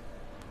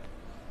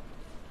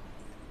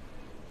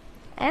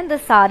 and the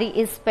saree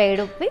is paired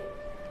up with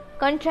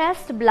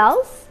contrast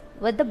blouse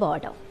with the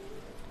border.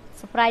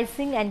 So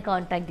pricing and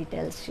contact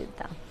details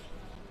చూద్దాం.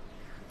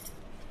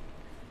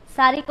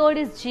 Saree code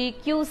is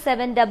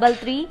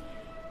GQ733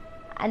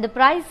 and the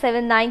price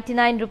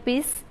 799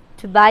 rupees.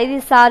 To buy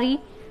the saree,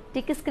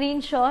 take a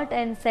screenshot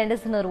and send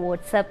us in our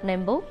WhatsApp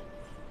number.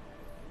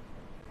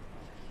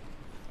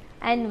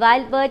 And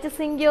while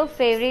purchasing your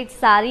favorite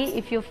saree,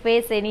 if you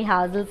face any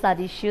hassles or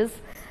issues,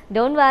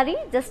 don't worry,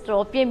 just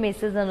drop your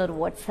message on our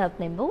WhatsApp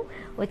number,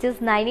 which is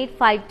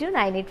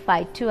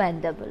 98529852 and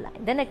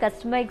 99. Then a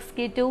customer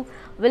executive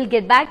will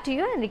get back to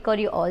you and record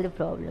you all the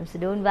problems. So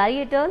don't worry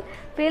at all.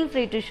 Feel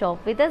free to shop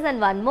with us. And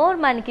one more,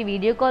 manaki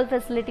video call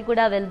facility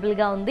kuda available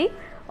ga undi.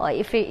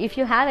 If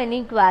you have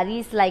any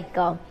queries like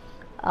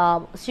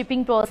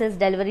shipping process,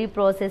 delivery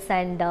process,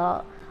 and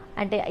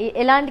అంటే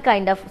ఎలాంటి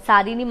kind of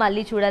సారీని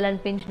మళ్ళీ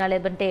చూడాలనిపించినా,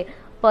 లేదంటే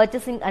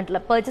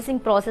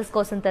purchasing process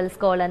కోసం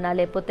తెలుసుకోవాలన్నా,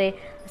 లేకపోతే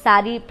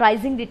sorry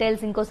pricing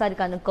details ఇంకోసారి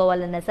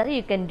కనుక్కోవాలన్నా సరే,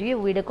 you can do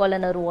video call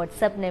అన్న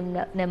WhatsApp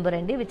number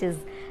అండి, which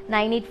is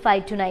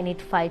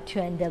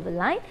 98529852 and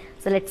 99.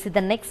 So let's see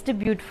the next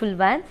beautiful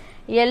one,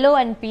 yellow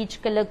and peach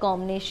colour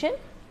combination.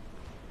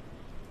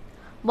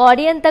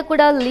 Body అంతా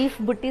కూడా లీఫ్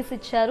బుట్టీస్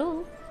ఇచ్చారు.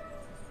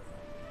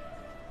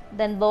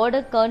 Then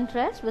border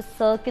contrast with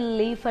circle,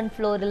 leaf and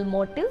floral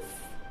motifs.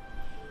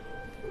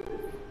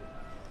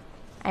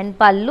 And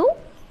pallu,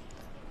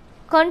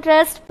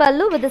 contrast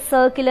pallu with the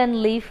circle and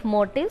leaf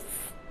motifs,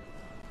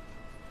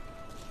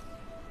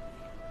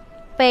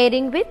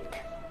 pairing with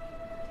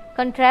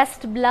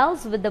contrast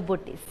blouse with the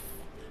booties.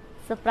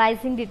 So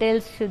pricing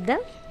details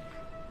చూద్దాం.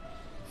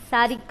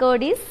 Saree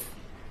code is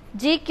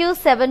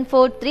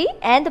GQ743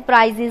 and the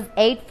price is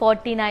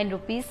 849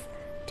 rupees.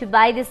 To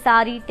buy this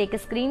saree, take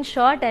a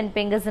screenshot and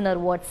ping us in our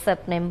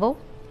WhatsApp number.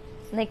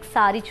 Next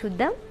saree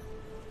చూద్దాం.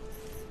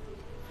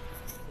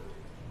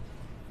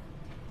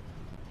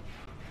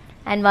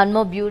 And one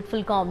more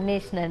beautiful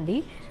combination andi,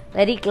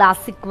 very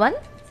classic one.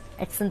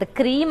 It's in the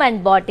cream and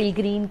bottle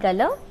green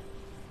color.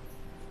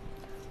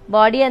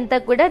 Body anta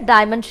kuda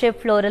diamond shape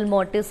floral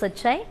motifs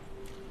vachayi.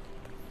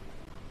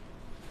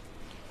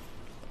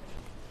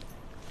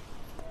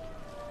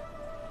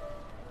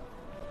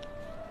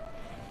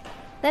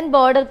 Then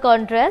border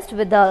contrast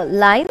with the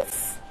lines.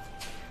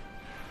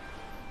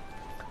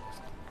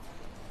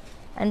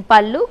 And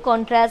pallu,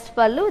 contrast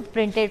pallu with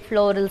printed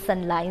florals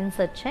and lines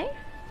vachayi.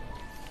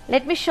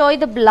 Let me show you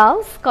the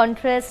blouse,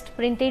 contrast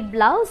printed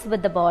blouse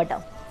with the border.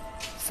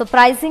 So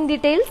pricing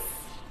details.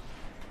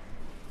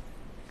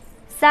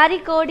 Saree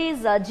code is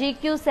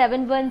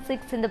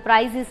GQ716 and the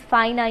price is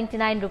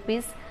 599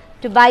 rupees.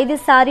 To buy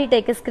this saree,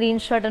 take a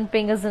screenshot and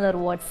ping us in our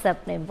WhatsApp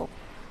number.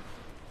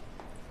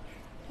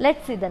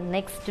 Let's see the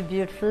next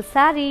beautiful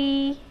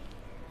saree.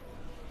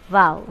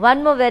 Wow,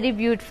 one more very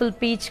beautiful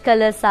peach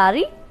color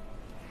saree.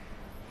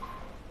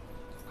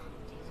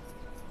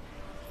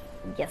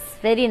 Yes,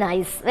 very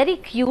nice, very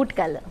cute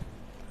color.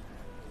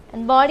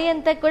 And body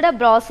anta kuda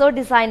brasso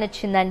design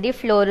వచ్చిందండి,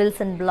 florals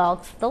and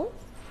blocks తో.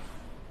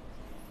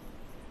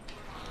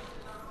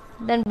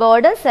 Then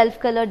border self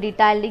color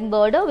detailing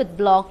border with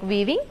block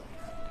weaving.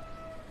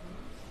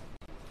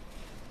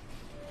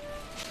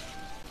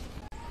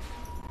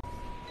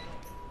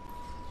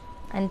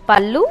 And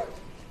pallu,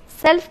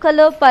 self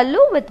color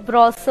pallu with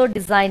brasso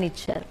design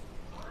ఇచ్చారు.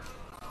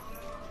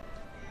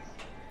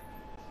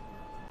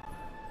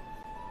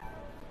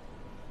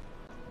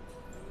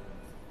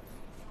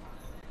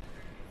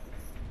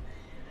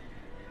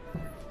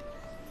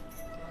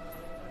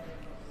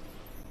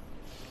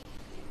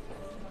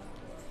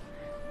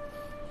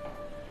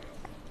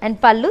 And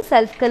pallu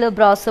self color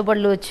brasso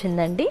pallu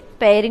వచ్చిందండి,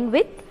 pairing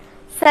with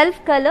self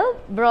color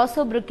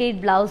brasso brocade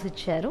blouse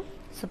ఇచ్చారు.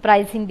 So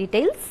pricing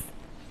details.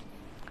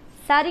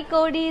 Saree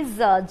code is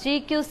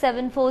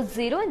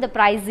GQ740 and the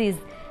price is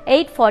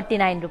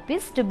 849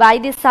 rupees. To buy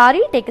this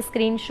saree, take a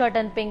screenshot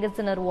and ping us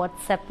in our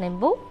WhatsApp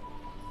number.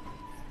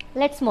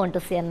 Let's move on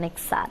to see our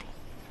next saree.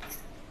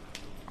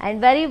 And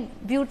very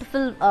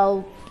beautiful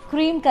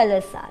cream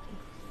color saree.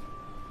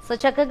 So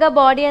చక్కగా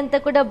body అంతా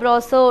కూడా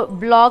brasso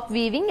black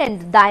weaving and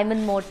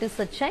diamond motifs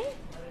వచ్చాయి.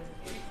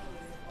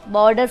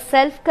 Border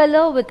self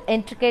colour with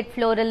intricate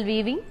floral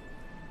weaving.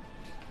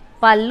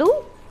 పల్లు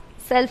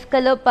self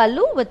color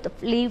pallu with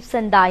leaves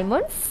and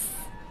diamonds,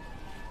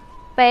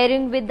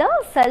 pairing with the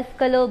self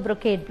color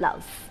brocade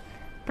blouse.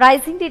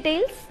 Pricing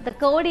details. The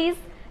code is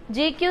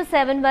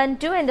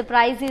GQ712 and the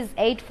price is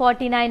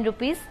 849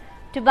 rupees.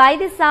 To buy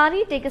this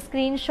saree, take a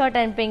screenshot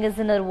and ping us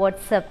in our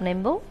WhatsApp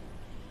number.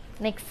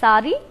 Next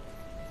saree.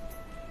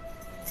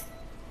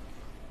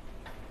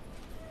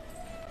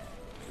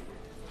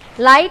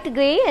 Light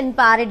grey and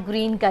parrot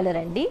green color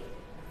andi.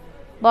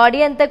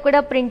 Body anta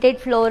kuda printed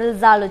floral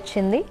zaal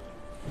వచ్చింది.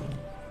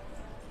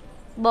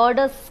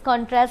 Borders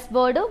contrast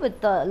border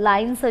with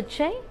lines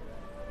వచ్చాయి.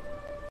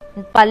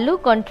 Pallu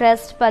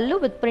contrast pallu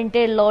with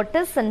printed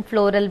lotus and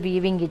floral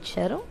weaving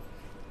ఇచ్చారు.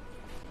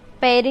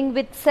 Pairing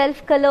with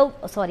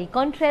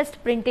contrast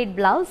printed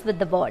blouse with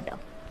the border.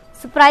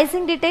 So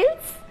pricing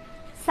details.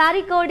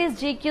 Saree code is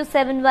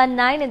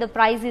GQ719 and the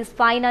price is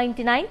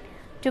 $599.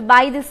 To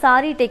buy this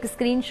saree, take a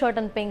screenshot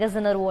and ping us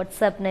in our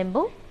WhatsApp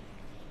number.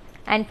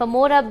 And for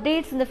more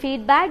updates and the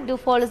feedback, do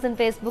follow us on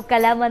Facebook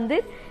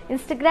Kalamandir,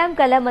 Instagram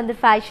Kalamandir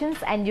Fashions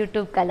and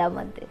YouTube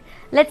Kalamandir.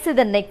 Let's see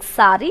the next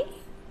saree.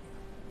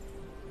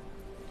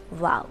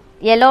 Wow,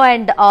 yellow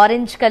and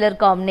orange color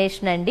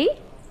combination andi.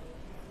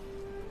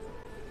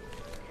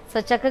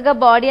 So chakkaga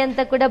body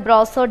anta kuda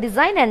brasso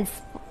design and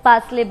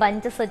parsley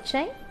bunches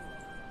vachayi.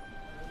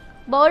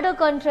 Border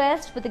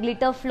contrast with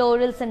glitter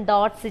florals and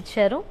dots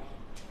icharu.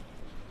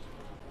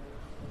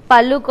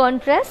 Pallu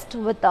contrast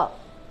with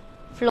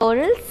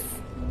florals,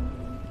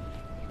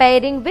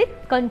 pairing with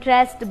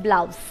contrast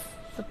blouse.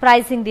 So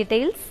pricing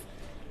details.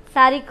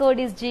 Saree code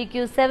is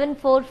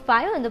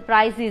GQ745 and the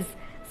price is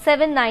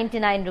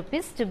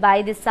 ₹799. To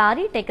buy this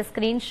saree, take a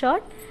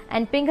screenshot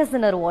and ping us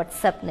in our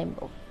WhatsApp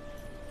number.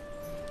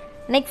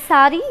 Next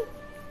saree.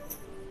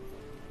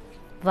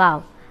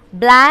 Wow,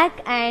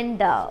 black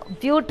and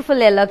beautiful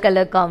yellow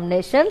color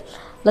combination,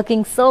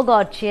 looking so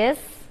gorgeous.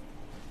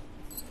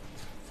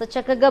 So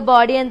chakkaga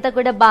body anta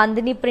kuda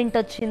bandhani print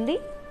ochindi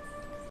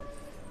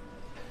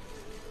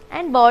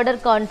and border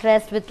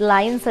contrast with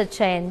lines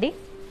vachayandi.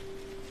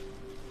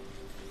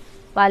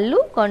 Pallu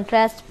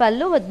contrast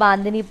pallu with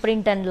bandhani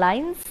print and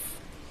lines,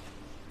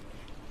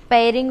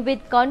 pairing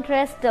with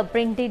contrast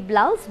printed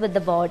blouse with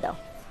the border.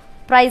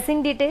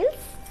 Pricing details.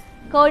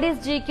 Code is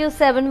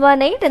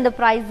GQ718 and the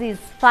price is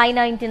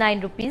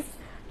 ₹599.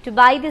 To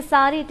buy this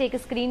saree, take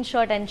a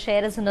screenshot and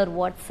share us on our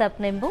WhatsApp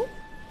number.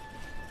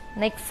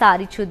 Next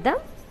saree chuddam.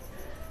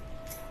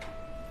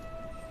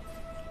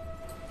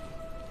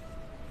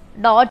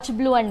 Dodge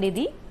blue and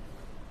idi.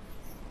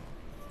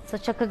 So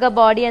chakkaga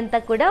body anta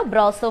kuda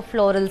brasso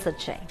florals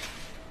vachayi.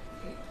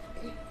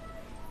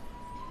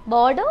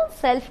 Border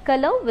self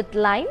color with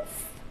lines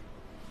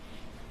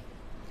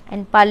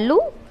and pallu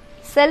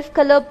self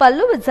color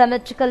pallu with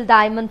symmetrical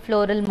diamond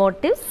floral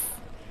motifs,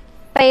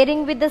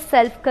 pairing with the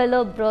self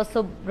color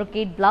brasso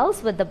brocade blouse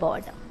with the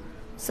border.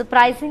 So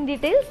pricing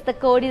details. The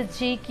code is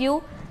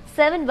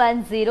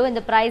GQ710 and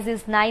the price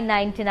is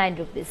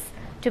 ₹999.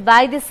 To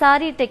buy this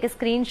saree, take a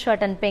screenshot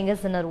and ping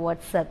us in our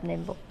WhatsApp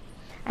number.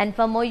 And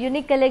for more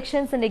unique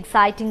collections and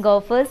exciting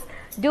offers,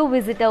 do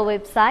visit our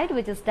website,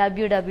 which is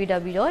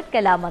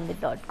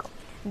www.kalamandir.com.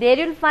 There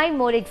you'll find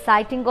more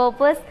exciting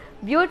offers,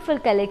 beautiful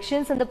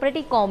collections and the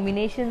pretty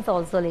combinations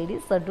also,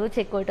 ladies. So do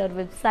check out our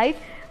website,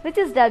 which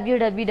is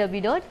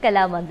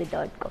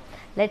www.kalamandir.com.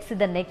 Let's see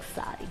the next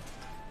saree.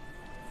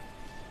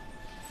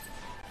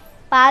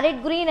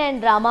 Parrot green and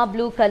drama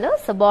blue color.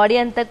 So body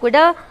anta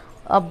kuda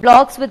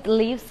blocks with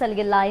leaves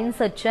alage lines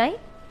vachayi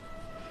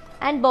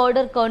and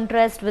border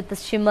contrast with the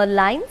shimmer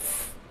lines.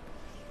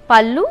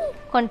 Pallu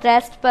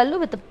contrast pallu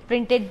with the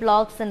printed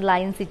blocks and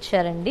lines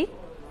ichcharandi,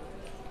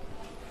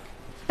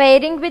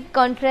 pairing with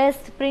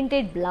contrast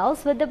printed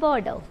blouse with the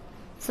border.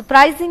 So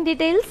pricing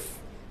details.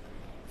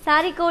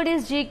 Saree code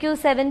is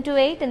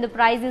GQ728 and the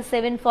price is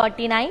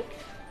 $749.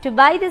 To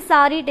buy this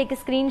saree, take a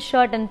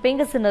screenshot and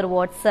ping us in our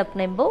WhatsApp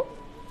number.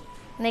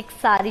 Next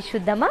saree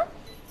chuddama.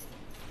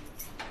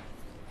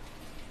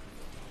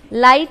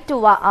 Light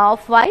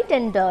off white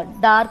and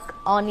dark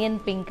onion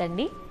pink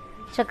andi.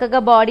 Chakkaga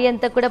body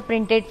anta kuda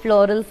printed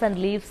florals and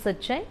leaves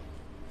vachayi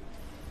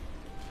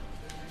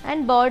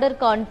and border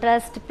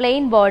contrast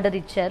plain border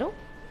icharu.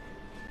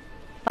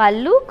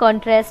 Pallu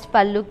contrast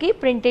pallu ki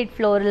printed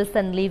florals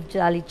and leaf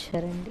jal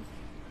ichcharandi,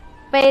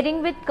 pairing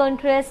with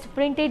contrast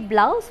printed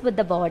blouse with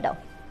the border.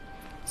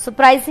 So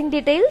pricing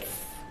details.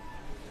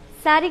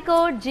 Saree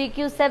code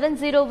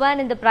GQ701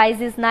 and the price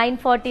is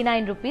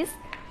 ₹949.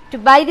 To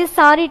buy this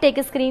saree, take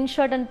a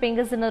screenshot and ping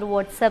us in our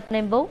WhatsApp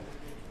number.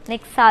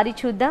 Next saree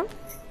chuddam.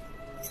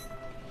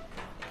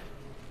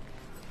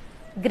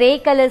 Grey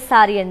color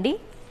saree andi,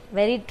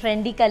 very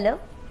trendy color.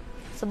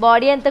 So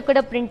body anta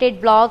kuda printed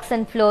blocks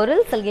and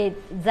florals alage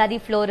zari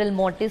floral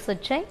motifs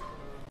vachayi.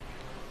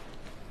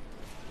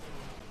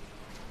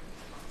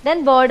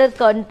 Then border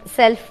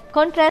self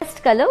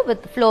contrast color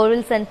with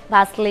florals and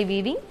parsley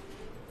weaving.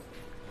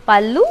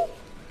 Pallu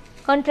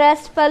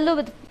contrast pallu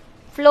with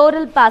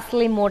floral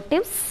parsley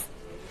motifs,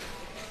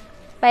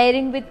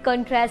 pairing with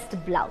contrast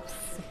blouse.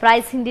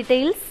 Pricing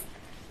details.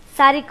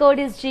 Saree code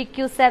is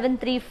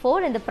GQ734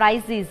 and the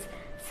price is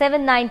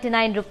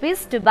 ₹799.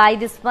 To buy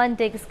this one,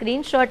 take a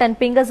screenshot and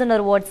ping us on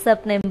our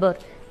WhatsApp number.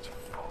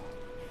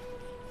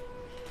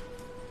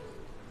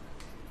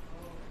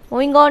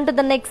 Moving on to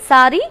the next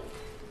saree.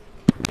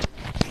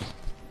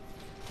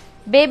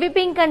 Baby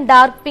pink and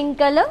dark pink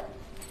color.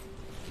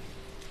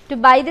 To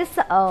buy this,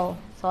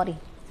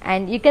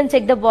 and you can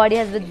check the body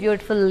has with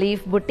beautiful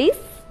leaf booties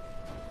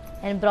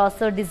and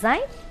brasso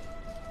design.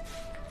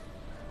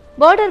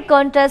 Border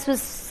contrast with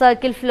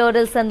circle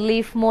florals and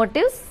leaf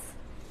motifs.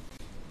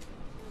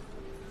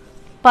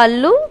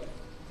 Pallu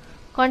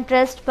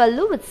contrast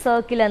pallu with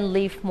circle and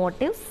leaf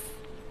motifs,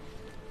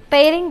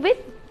 pairing with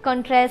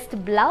contrast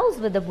blouse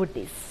with the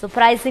booties. So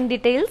pricing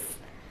details.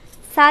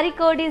 Saree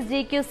code is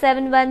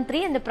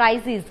GQ713 and the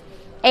price is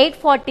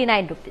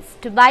 849 rupees.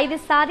 To buy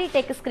this saree,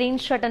 take a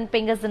screenshot and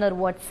ping us in our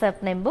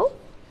WhatsApp number.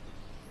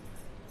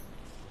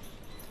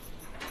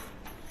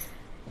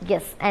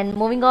 Yes, and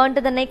moving on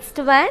to the next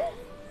one.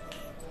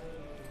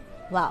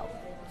 Wow,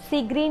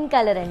 sea green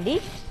color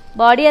andi.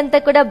 Body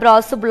anta kuda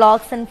brasso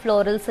blocks and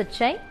florals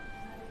vachai.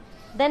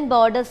 Then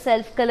border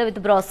self color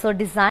with brasso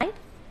design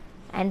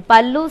and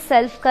pallu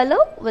self color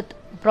with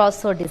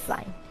brasso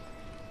design.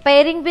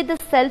 Pairing with the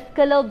self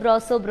color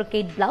brasso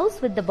brocade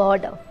blouse with the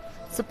border.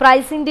 So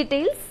pricing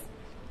details.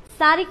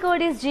 Saree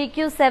code is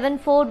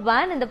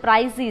GQ741 and the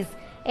price is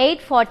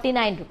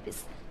 849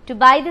 rupees. To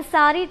buy the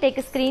saree, take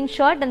a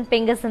screenshot and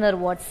ping us in our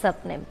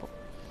WhatsApp number.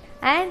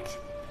 And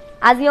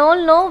as you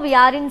all know, we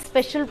are in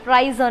special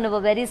price on our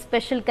very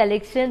special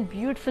collection,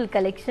 beautiful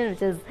collection,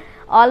 which is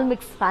all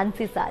mixed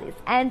fancy sarees.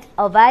 And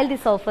avail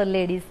this offer,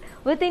 ladies,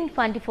 within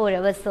 24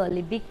 hours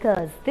only,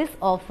 because this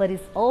offer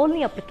is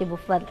only applicable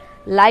for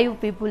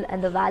live people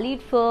and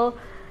valid for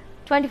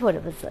 24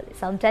 hours only.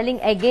 So I'm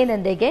telling again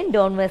and again,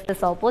 don't miss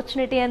this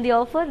opportunity and the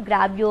offer.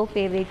 Grab your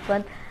favorite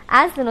one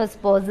as soon as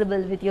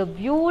possible with your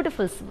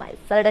beautiful smile.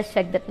 So let us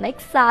check that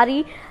next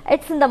saree.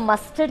 It's in the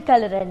mustard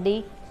color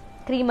andi.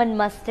 Cream and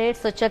mustard.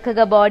 So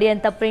chakkaga body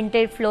anta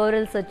printed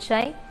florals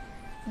vachai.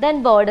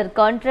 Then border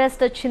contrast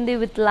vachindi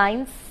with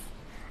lines.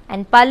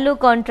 And pallu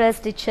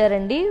contrast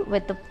ichcharandi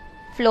with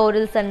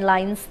florals and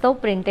lines tho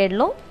printed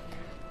lo.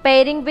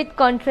 Pairing with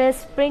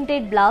contrast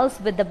printed blouse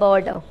with the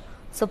border.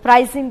 So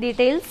pricing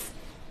details.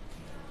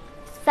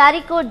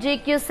 Saree code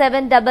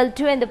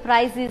GQ722 and the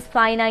price is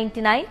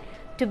 599.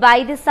 To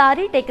buy this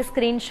saree, take a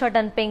screenshot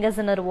and ping us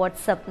in our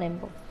WhatsApp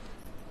number.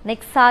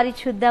 Next saree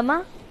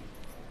chuddama.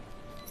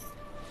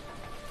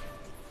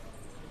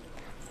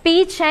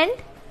 Peach and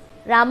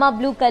Rama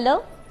blue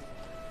color.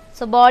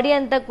 So body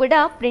anta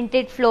kuda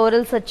printed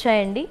florals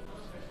vachayandi.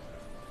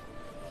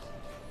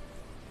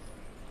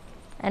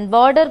 And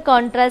border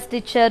contrast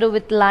icharu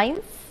with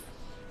lines.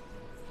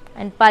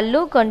 And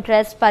pallu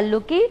contrast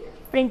pallu ki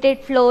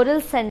printed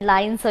florals and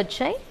lines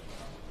vachai.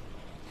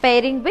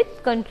 Pairing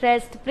with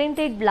contrast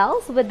printed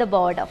blouse with the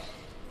border.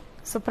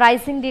 So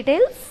pricing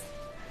details.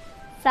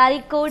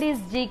 Saree code is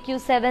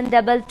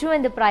GQ722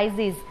 and the price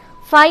is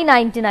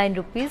 599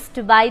 rupees.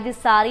 To buy this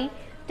saree,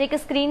 take a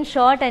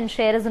screenshot and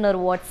share us on our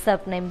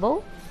WhatsApp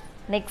number.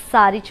 Next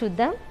saree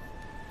chuddam.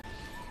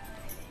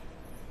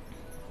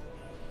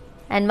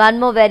 And one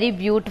more very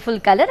beautiful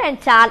color and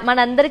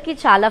manandariki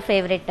chala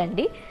favorite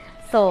andi.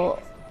 So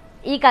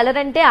ee color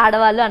ante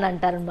aadavaallu ani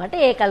antaru annamata.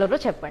 Ee color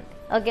cheppandi.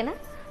 Okay na?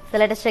 So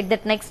let us check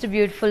that next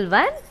beautiful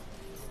one.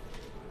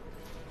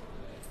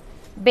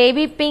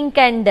 Baby pink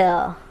and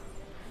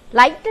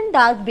light and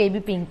dark baby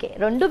pink.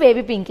 Rendu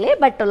baby pink le,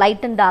 but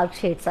light and dark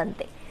shades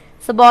ante.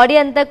 So body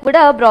anta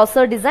kuda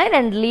brasso design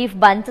and leaf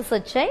bunches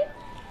vachai.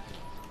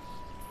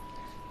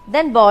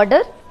 Then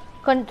border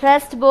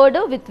contrast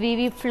border with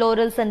VV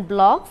florals and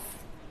blocks.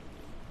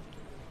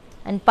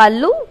 And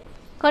pallu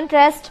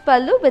contrast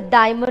pallu with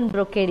diamond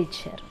brocade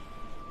icharu.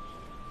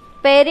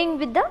 Pairing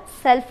with the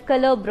self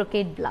color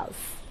brocade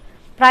blouse.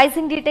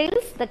 Pricing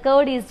details. The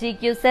code is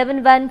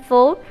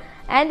GQ714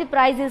 and the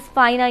price is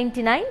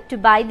 599. To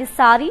buy this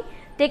saree,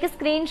 take a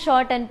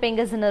screenshot and ping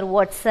us in our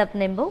WhatsApp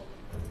number.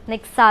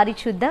 Next saree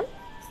chuddam.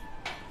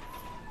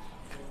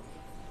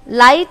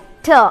 Light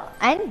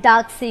and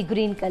dark sea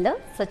green color.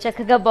 So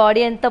chakkaga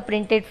body anta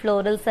printed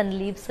florals and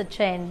leaves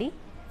vachayandi.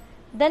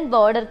 Then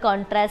border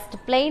contrast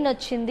plain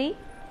ochindi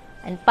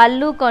and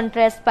pallu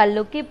contrast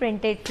pallu ki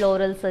printed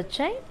florals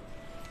vachai.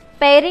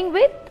 Pairing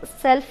with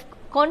self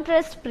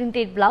contrast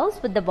printed blouse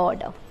with the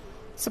border.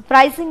 So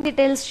pricing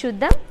details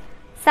chuddam.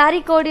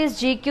 Saree code is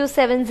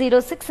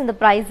GQ706 and the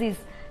price is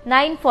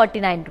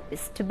 949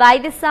 rupees. To buy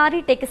this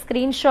saree, take a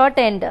screenshot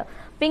and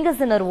ping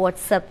us in our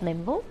WhatsApp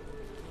number.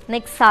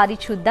 Next saree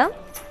chuddam.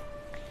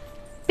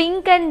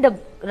 Pink and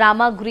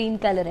Rama green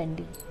color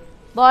andi.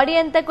 Body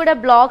anta kuda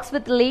blocks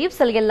with leaves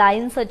alage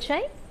lines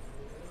vachai.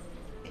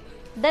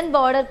 Then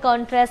border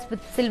contrast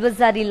with silver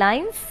zari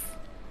lines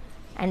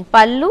and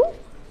pallu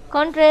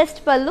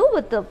contrast pallu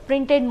with the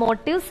printed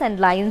motifs and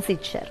lines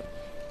icharu.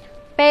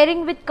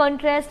 Pairing with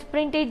contrast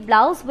printed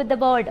blouse with the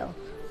border.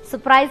 So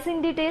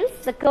pricing details.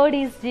 The code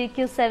is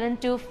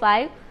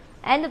GQ725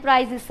 and the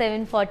price is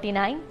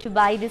 749. To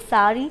buy this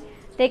saree,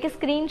 take a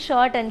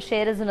screenshot and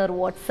share us on our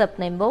WhatsApp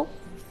number.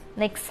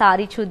 Next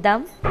saree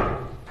chuddam.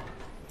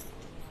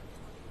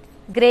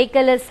 Grey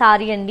color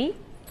saree andi.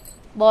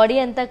 Body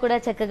anta kuda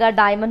chakkaga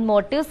diamond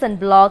motifs and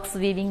blocks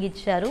weaving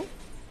icharu.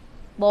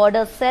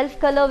 Border self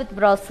color with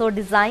brasso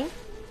design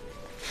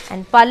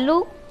and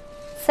pallu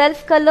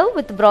self color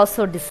with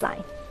brasso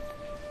design.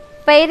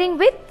 Pairing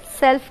with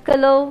self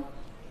color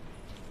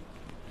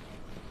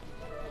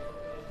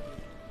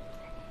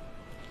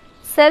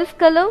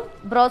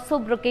brasso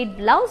brocade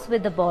blouse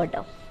with the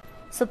border.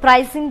 So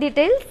pricing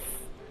details.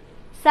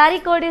 Saree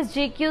code is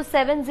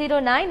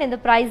GQ709 and the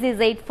price is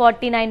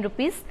 849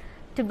 rupees.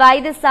 To buy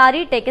this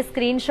saree, take a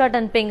screenshot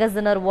and ping us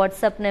in our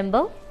WhatsApp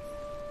number.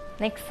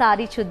 Next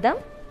saree chuddam.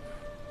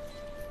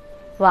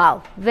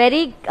 Wow,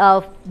 very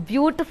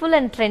beautiful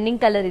and trending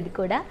color idi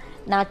kuda.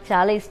 నాకు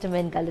చాలా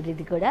ఇష్టమైన colour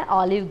ఇది కూడా,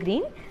 olive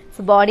green. So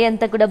body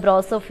అంతా కూడా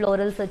brasso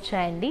florals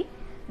వచ్చాయండి.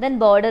 Then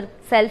border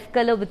self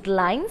colour with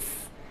lines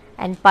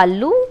and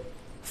పళ్ళు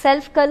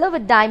self color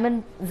with diamond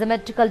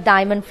symmetrical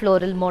diamond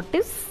floral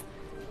motifs,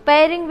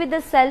 pairing with the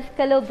self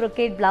color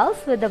brocade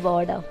blouse with the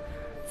border.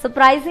 So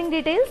pricing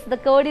details, the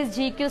code is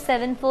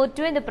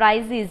GQ742 and the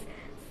price is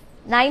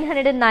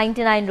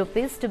 999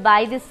 rupees. To buy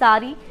this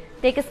saree,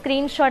 take a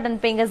screenshot and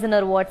ping us in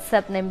our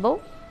WhatsApp number.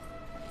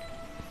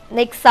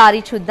 Next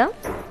saree chuddam.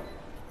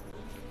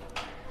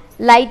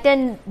 Light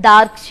and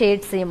dark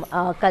shades same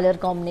color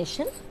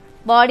combination.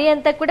 Body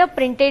anta kuda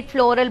printed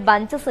floral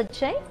bunches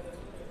వచ్చాయి.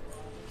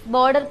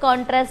 Border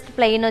contrast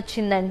plain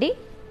వచ్చిందండి.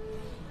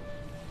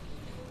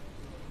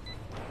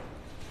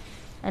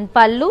 And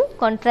పళ్ళు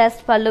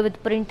contrast పళ్ళు with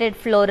printed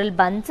floral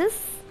bunches,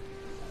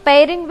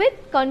 pairing with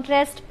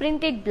contrast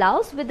printed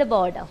blouse with the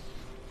border.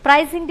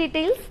 Pricing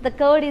details, the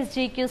code is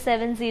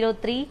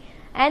GQ703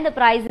 and the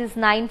price is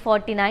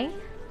 949.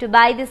 To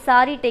buy this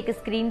saree, take a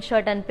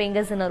screenshot and ping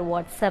us in our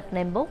WhatsApp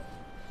number.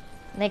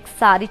 Next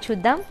saree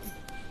chuddam.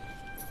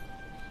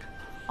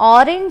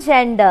 Orange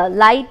and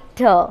light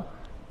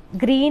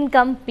green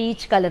come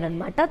peach colour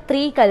అనమాట.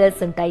 3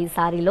 colours ఉంటాయి ఈ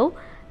సారీలో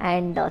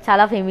and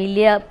చాలా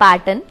familiar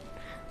pattern,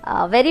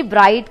 very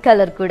bright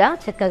colour కూడా.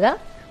 చక్కగా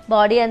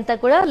body అంతా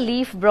కూడా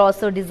leaf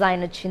brasso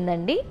design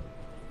వచ్చిందండి.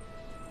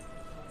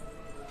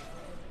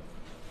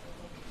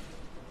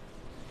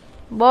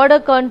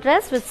 Border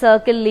contrast with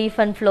circle leaf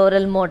and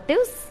floral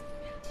motifs,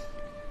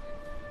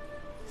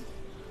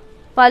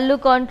 పళ్ళు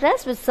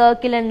contrast with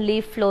circle and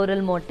leaf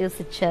floral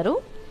motifs ఇచ్చారు.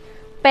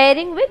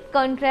 pairing with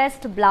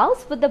contrast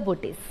blouse with the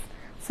booties.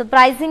 So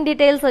pricing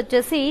details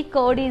వచ్చేసి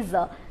code is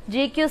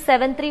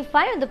GQ735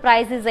 and the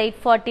price is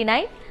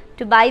 849.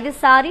 To buy this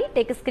saree,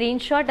 take a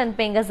screenshot and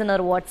ping us in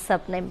our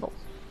WhatsApp number.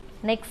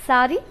 Next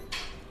saree,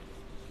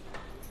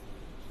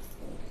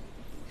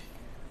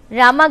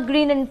 Rama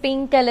green and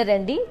pink color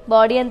అండి.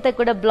 Body అంతా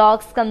కూడా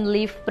blocks come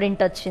leaf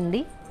print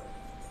వచ్చింది.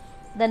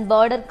 Then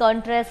border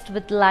contrast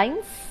with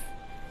lines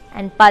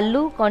and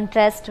పళ్ళు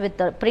contrast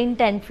with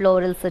print and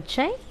florals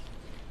వచ్చాయి.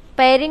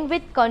 Pairing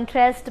with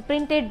contrast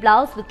printed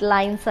blouse with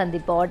lines on the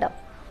border.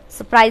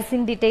 So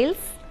pricing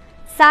details,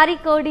 saree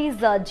code is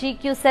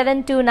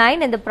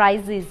GQ729 and the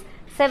price is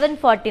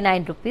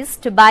 749 rupees.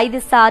 To buy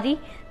this saree,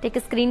 take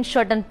a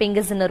screenshot and ping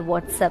us in our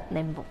WhatsApp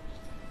number.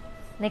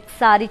 Next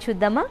saree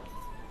chuddama.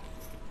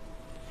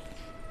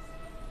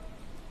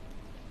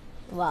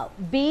 Wow,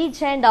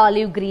 beige and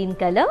olive green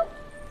color.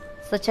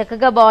 So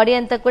chakkaga body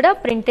anta kuda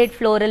printed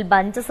floral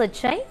bunches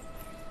వచ్చాయి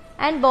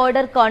and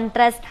border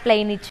contrast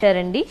plain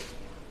ఇచ్చారండి.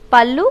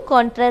 పళ్ళు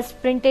contrast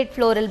printed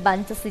floral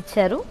bunches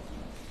ఇచ్చారు.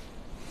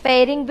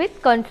 pairing with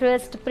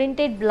contrast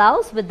printed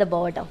blouse with the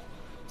border.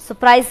 So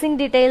pricing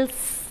details,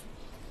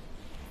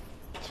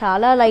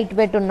 చాలా light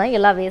weight ఉన్నాయి,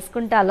 ఇలా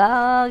వేసుకుంటే అలా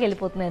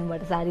వెళ్ళిపోతున్నాయి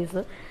అనమాట saris.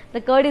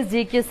 The code is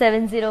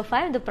GQ705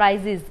 and the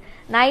price is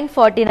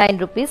 949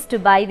 rupees. To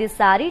buy this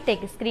saree,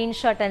 take a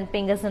screenshot and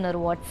ping us on our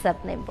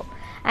WhatsApp number.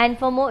 And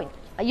for more,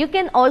 you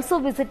can also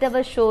visit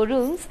our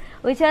showrooms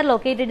which are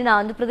located in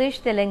Andhra Pradesh,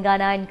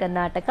 Telangana and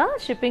Karnataka.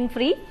 Shipping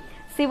free.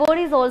 COD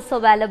is also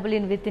available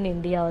in within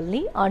India only.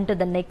 On to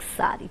the next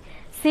saree.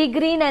 Sea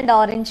green and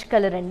orange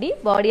color అండి.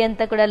 Body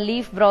అంతా కూడా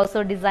leaf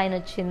brasso design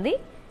వచ్చింది.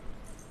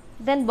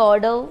 Then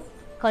border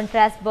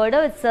contrast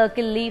border with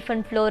circle leaf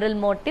and floral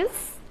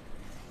motifs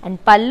and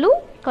పళ్ళు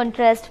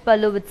contrast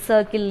పళ్ళు with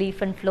circle leaf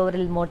and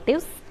floral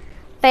motifs,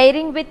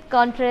 pairing with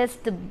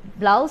contrast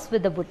blouse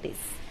with the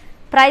booties.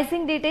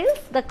 Pricing details,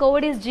 the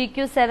code is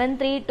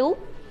GQ732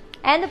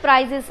 and the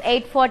price is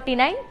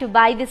 849. To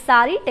buy this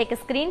saree, take a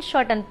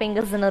screenshot and ping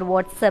us in our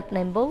WhatsApp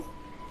number.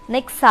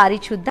 Next saree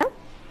chuddam.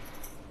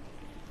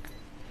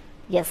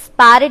 Yes,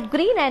 parrot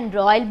green and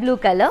royal blue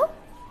color.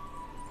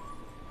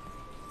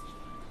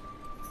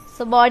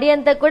 So body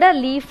anta kuda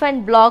leaf and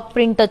block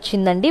print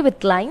వచ్చిందండి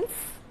with lines.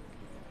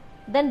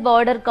 Then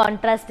border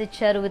contrast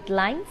ఇచ్చారు with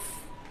lines.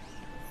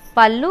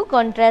 పళ్ళు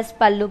contrast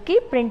పళ్ళుకి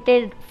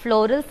printed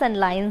florals and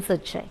lines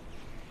వచ్చాయి.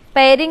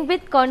 Pairing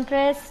with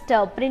contrast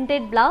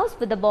printed blouse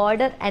with the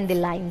border and the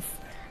lines.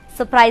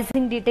 So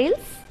pricing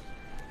details,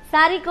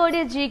 saree code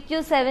is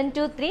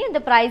GQ723 and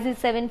the price is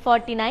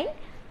 749.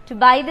 To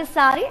buy this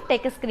saree,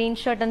 take a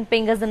screenshot and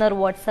ping us in our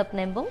WhatsApp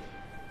number.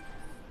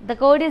 The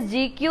code is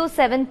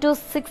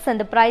GQ726 and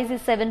the price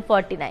is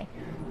 749.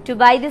 To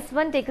buy this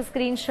one, take a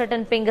screenshot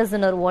and ping us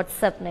in our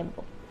WhatsApp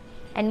number.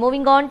 And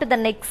moving on to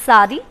the next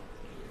saree.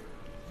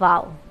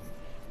 Wow,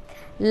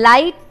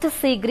 light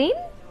sea green,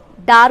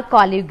 dark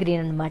olive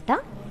green అనమాట.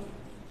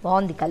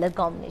 బాగుంది colour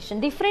combination,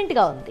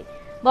 డిఫరెంట్గా ఉంది.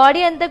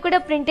 Body అంతా కూడా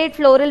printed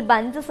floral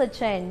bunches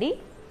వచ్చాయండి.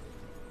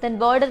 దాని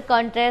border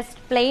contrast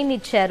plain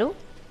ఇచ్చారు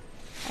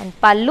and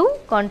పళ్ళు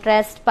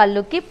కాంట్రాస్ట్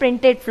పళ్ళుకి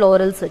ప్రింటెడ్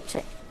ఫ్లోరల్స్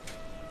వచ్చాయి.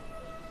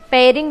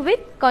 pairing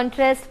with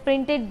contrast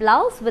printed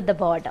blouse with the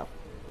border.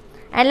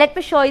 And let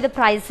me show you the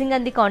pricing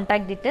and the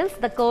contact details.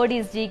 The code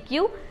is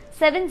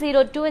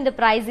GQ702 and the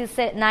price is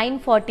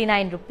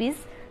 949 rupees.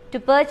 To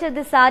purchase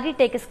the saree,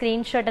 take a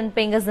screenshot and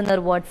ping us in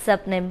our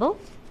WhatsApp number.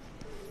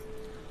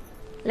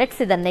 Let's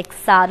see the next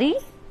saree.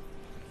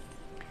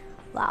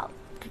 Wow,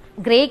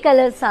 grey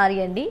colour sorry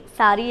అండి.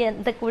 Sorry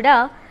అంతా కూడా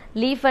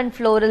leaf and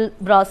floral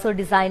brasso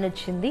design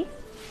వచ్చింది.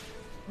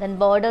 Then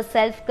border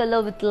self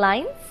colour with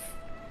lines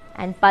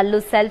and పళ్ళు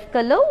self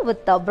colour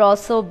with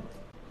brasso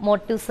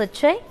motifs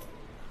వచ్చాయి.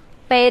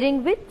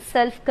 Pairing with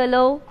self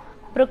colour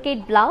brocade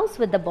blouse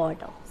with the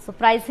border. So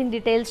pricing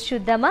details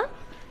చూద్దామా.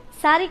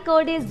 Saree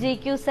code is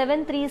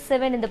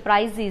GQ737 and the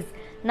price is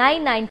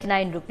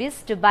 999 rupees.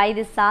 To buy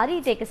this saree,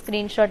 take a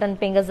screenshot and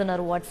ping us on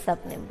our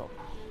WhatsApp number.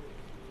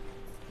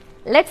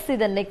 Let's see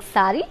the next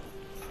saree.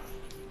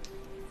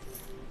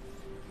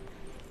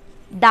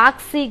 Dark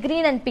sea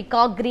green and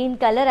peacock green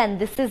color, and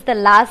this is the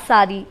last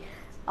saree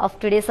of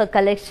today's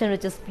collection,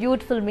 which is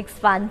beautiful mixed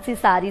fancy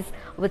sarees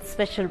with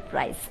special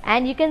price.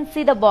 And you can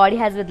see the body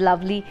has with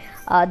lovely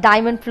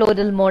diamond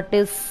floral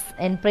motifs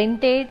and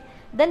printed,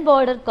 then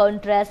border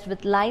contrast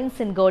with lines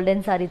in golden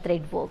saree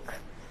thread work,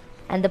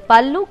 and the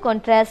pallu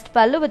contrast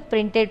pallu with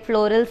printed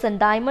florals and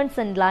diamonds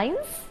and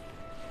lines,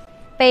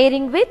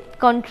 pairing with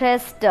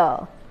contrast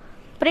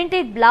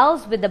printed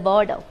blouse with the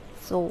border.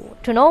 So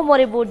to know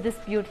more about this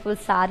beautiful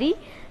saree,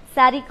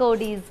 saree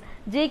code is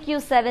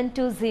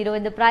GQ720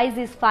 and the price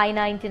is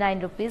 599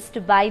 rupees. To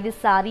buy this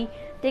saree,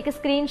 take a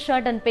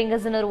screenshot and ping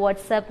us in our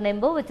WhatsApp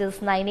number, which is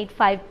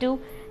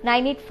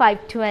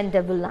 9852 and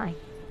 99.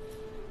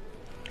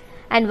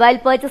 And while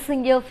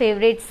purchasing your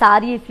favorite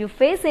saree, if you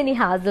face any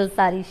hassles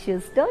or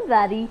issues, don't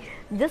worry,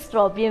 just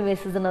drop your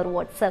message on our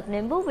WhatsApp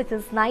number, which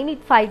is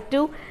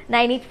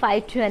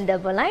 9852 and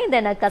 99.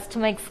 Then our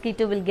customer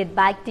executive will get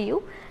back to you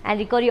and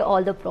record you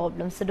all the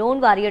problems. So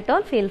don't worry at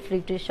all, feel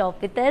free to shop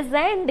with us.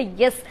 And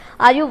yes,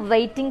 are you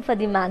waiting for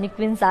the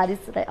mannequin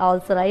sarees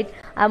also, right?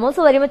 I'm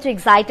also very much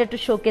excited to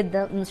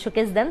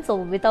showcase them. So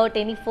without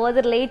any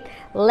further late,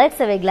 let's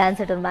have a glance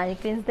at our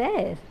mannequins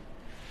there.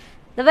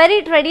 The very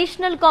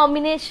traditional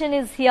combination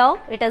is here.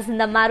 It is in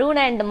the maroon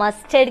and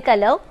mustard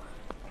color.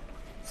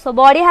 So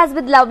body has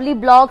with lovely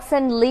blocks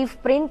and leaf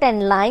print and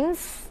lines,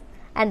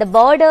 and the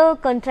border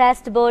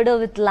contrast border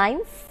with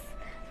lines,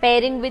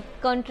 pairing with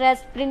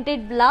contrast printed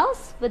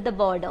blouse with the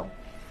border.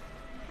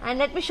 And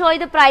let me show you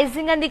the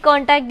pricing and the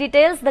contact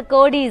details. The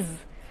code is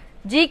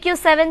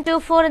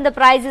GQ724 and the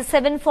price is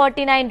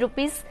 749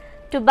 rupees.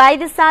 To buy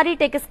this saree,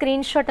 take a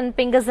screenshot and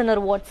ping us on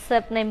our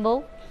WhatsApp number.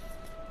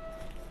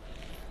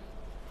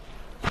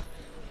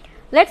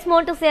 Let's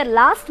move to see our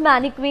last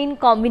mannequin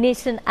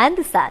combination and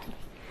the saree.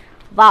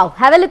 Wow,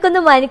 have a look on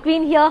the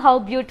mannequin here, how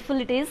beautiful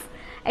it is.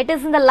 It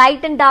is in the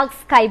light and dark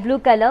sky blue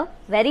color.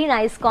 Very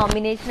nice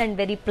combination and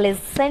very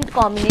pleasant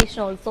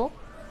combination also.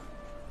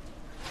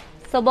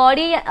 So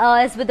body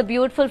is with a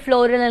beautiful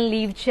floral and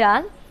leaf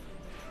charm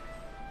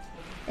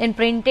in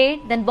printed.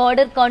 Then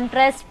border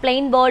contrast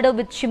plain border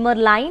with shimmer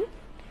line,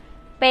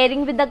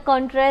 pairing with the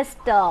contrast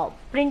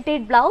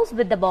printed blouse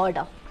with the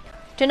border.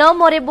 To know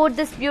more about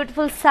this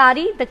beautiful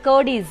saree, the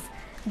code is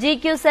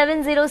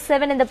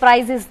GQ707 and the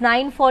price is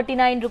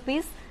 949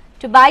 rupees.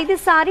 To buy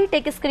this saree,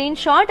 take a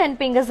screenshot and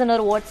ping us on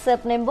our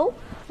WhatsApp number,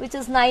 which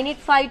is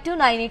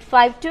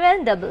 9852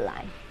 and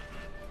 99.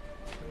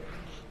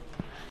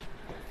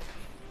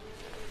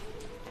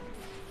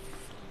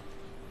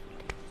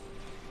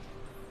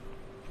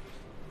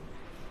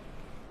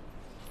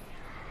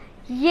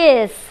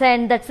 Yes,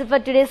 and that's it for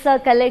today's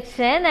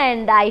collection,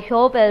 and I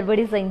hope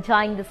everybody is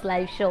enjoying this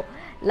live show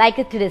like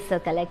today's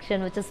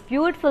collection, which is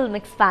beautiful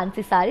mixed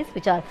fancy sarees,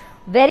 which are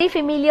very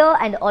familiar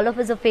and all of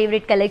us a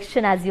favorite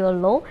collection, as you all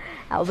know,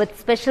 with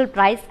special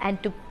price.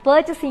 And to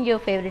purchasing your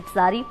favorite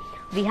saree,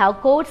 we have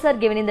codes are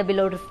given in the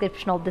below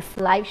description of this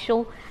live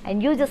show,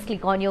 and you just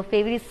click on your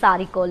favorite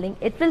saree calling.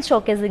 It will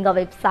showcasing our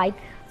website,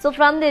 so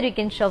from there you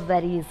can shop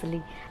very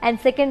easily. And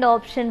second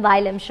option,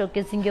 while I'm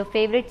showcasing your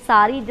favorite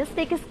saree, just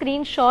take a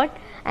screenshot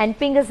and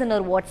ping us in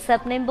our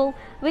WhatsApp number,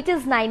 which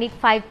is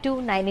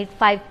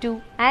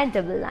 9852 and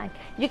 99.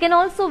 You can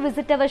also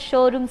visit our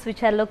showrooms,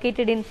 which are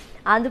located in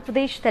Andhra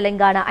Pradesh,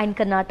 Telangana and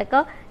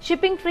Karnataka.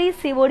 Shipping free,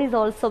 COD is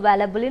also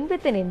available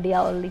within India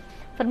only.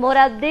 For more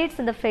updates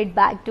and the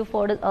feedback, do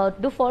follow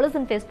us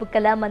on Facebook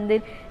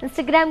Kalamandir,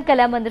 Instagram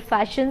Kalamandir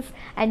Fashions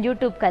and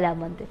YouTube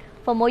Kalamandir.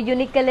 For more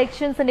unique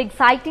collections and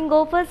exciting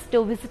offers,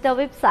 do visit our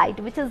website,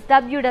 which is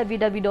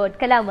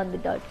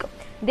www.kalamandir.com.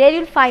 There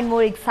you'll find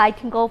more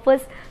exciting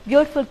offers,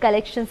 beautiful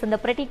collections and the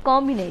pretty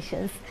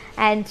combinations.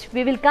 And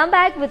we will come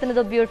back with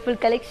another beautiful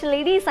collection,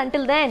 ladies.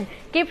 Until then,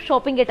 keep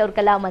shopping at our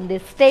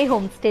Kalamandir. Stay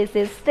home, stay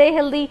safe, stay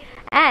healthy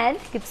and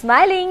keep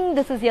smiling.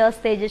 This is your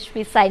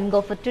Tejashwi signing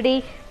off for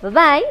today.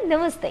 Bye-bye.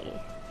 Namaste.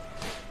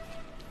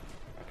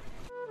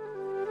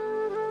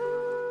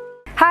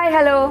 Hi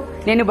hello,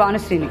 నేను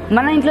భానుశ్రీని.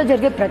 మన ఇంట్లో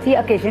జరిగే ప్రతి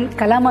occasion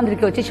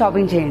కళామందిర్కి వచ్చి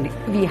shopping చేయండి.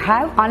 We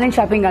have online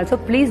shopping also.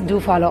 Please do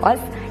follow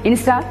us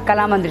Insta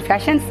Kalamandir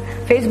fashions,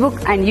 Facebook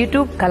and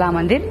YouTube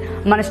Kalamandir.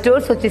 మన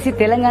stores వచ్చేసి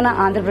Telangana,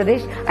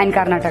 Andhra Pradesh and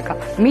Karnataka.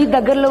 మీ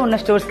దగ్గరలో ఉన్న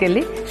స్టోర్స్కి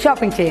వెళ్ళి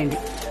షాపింగ్ చేయండి.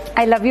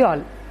 I love you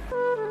all.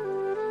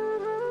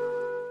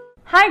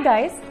 Hi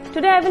guys,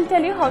 today I will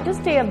tell you how to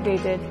stay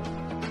updated.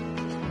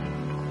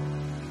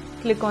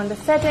 Click on the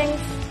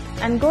settings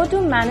and go to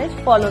manage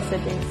follow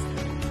settings.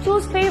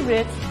 Choose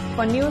favorites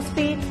for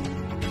newsfeed,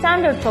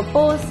 standard for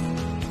posts,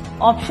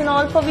 option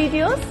all for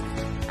videos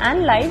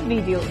and live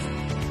videos.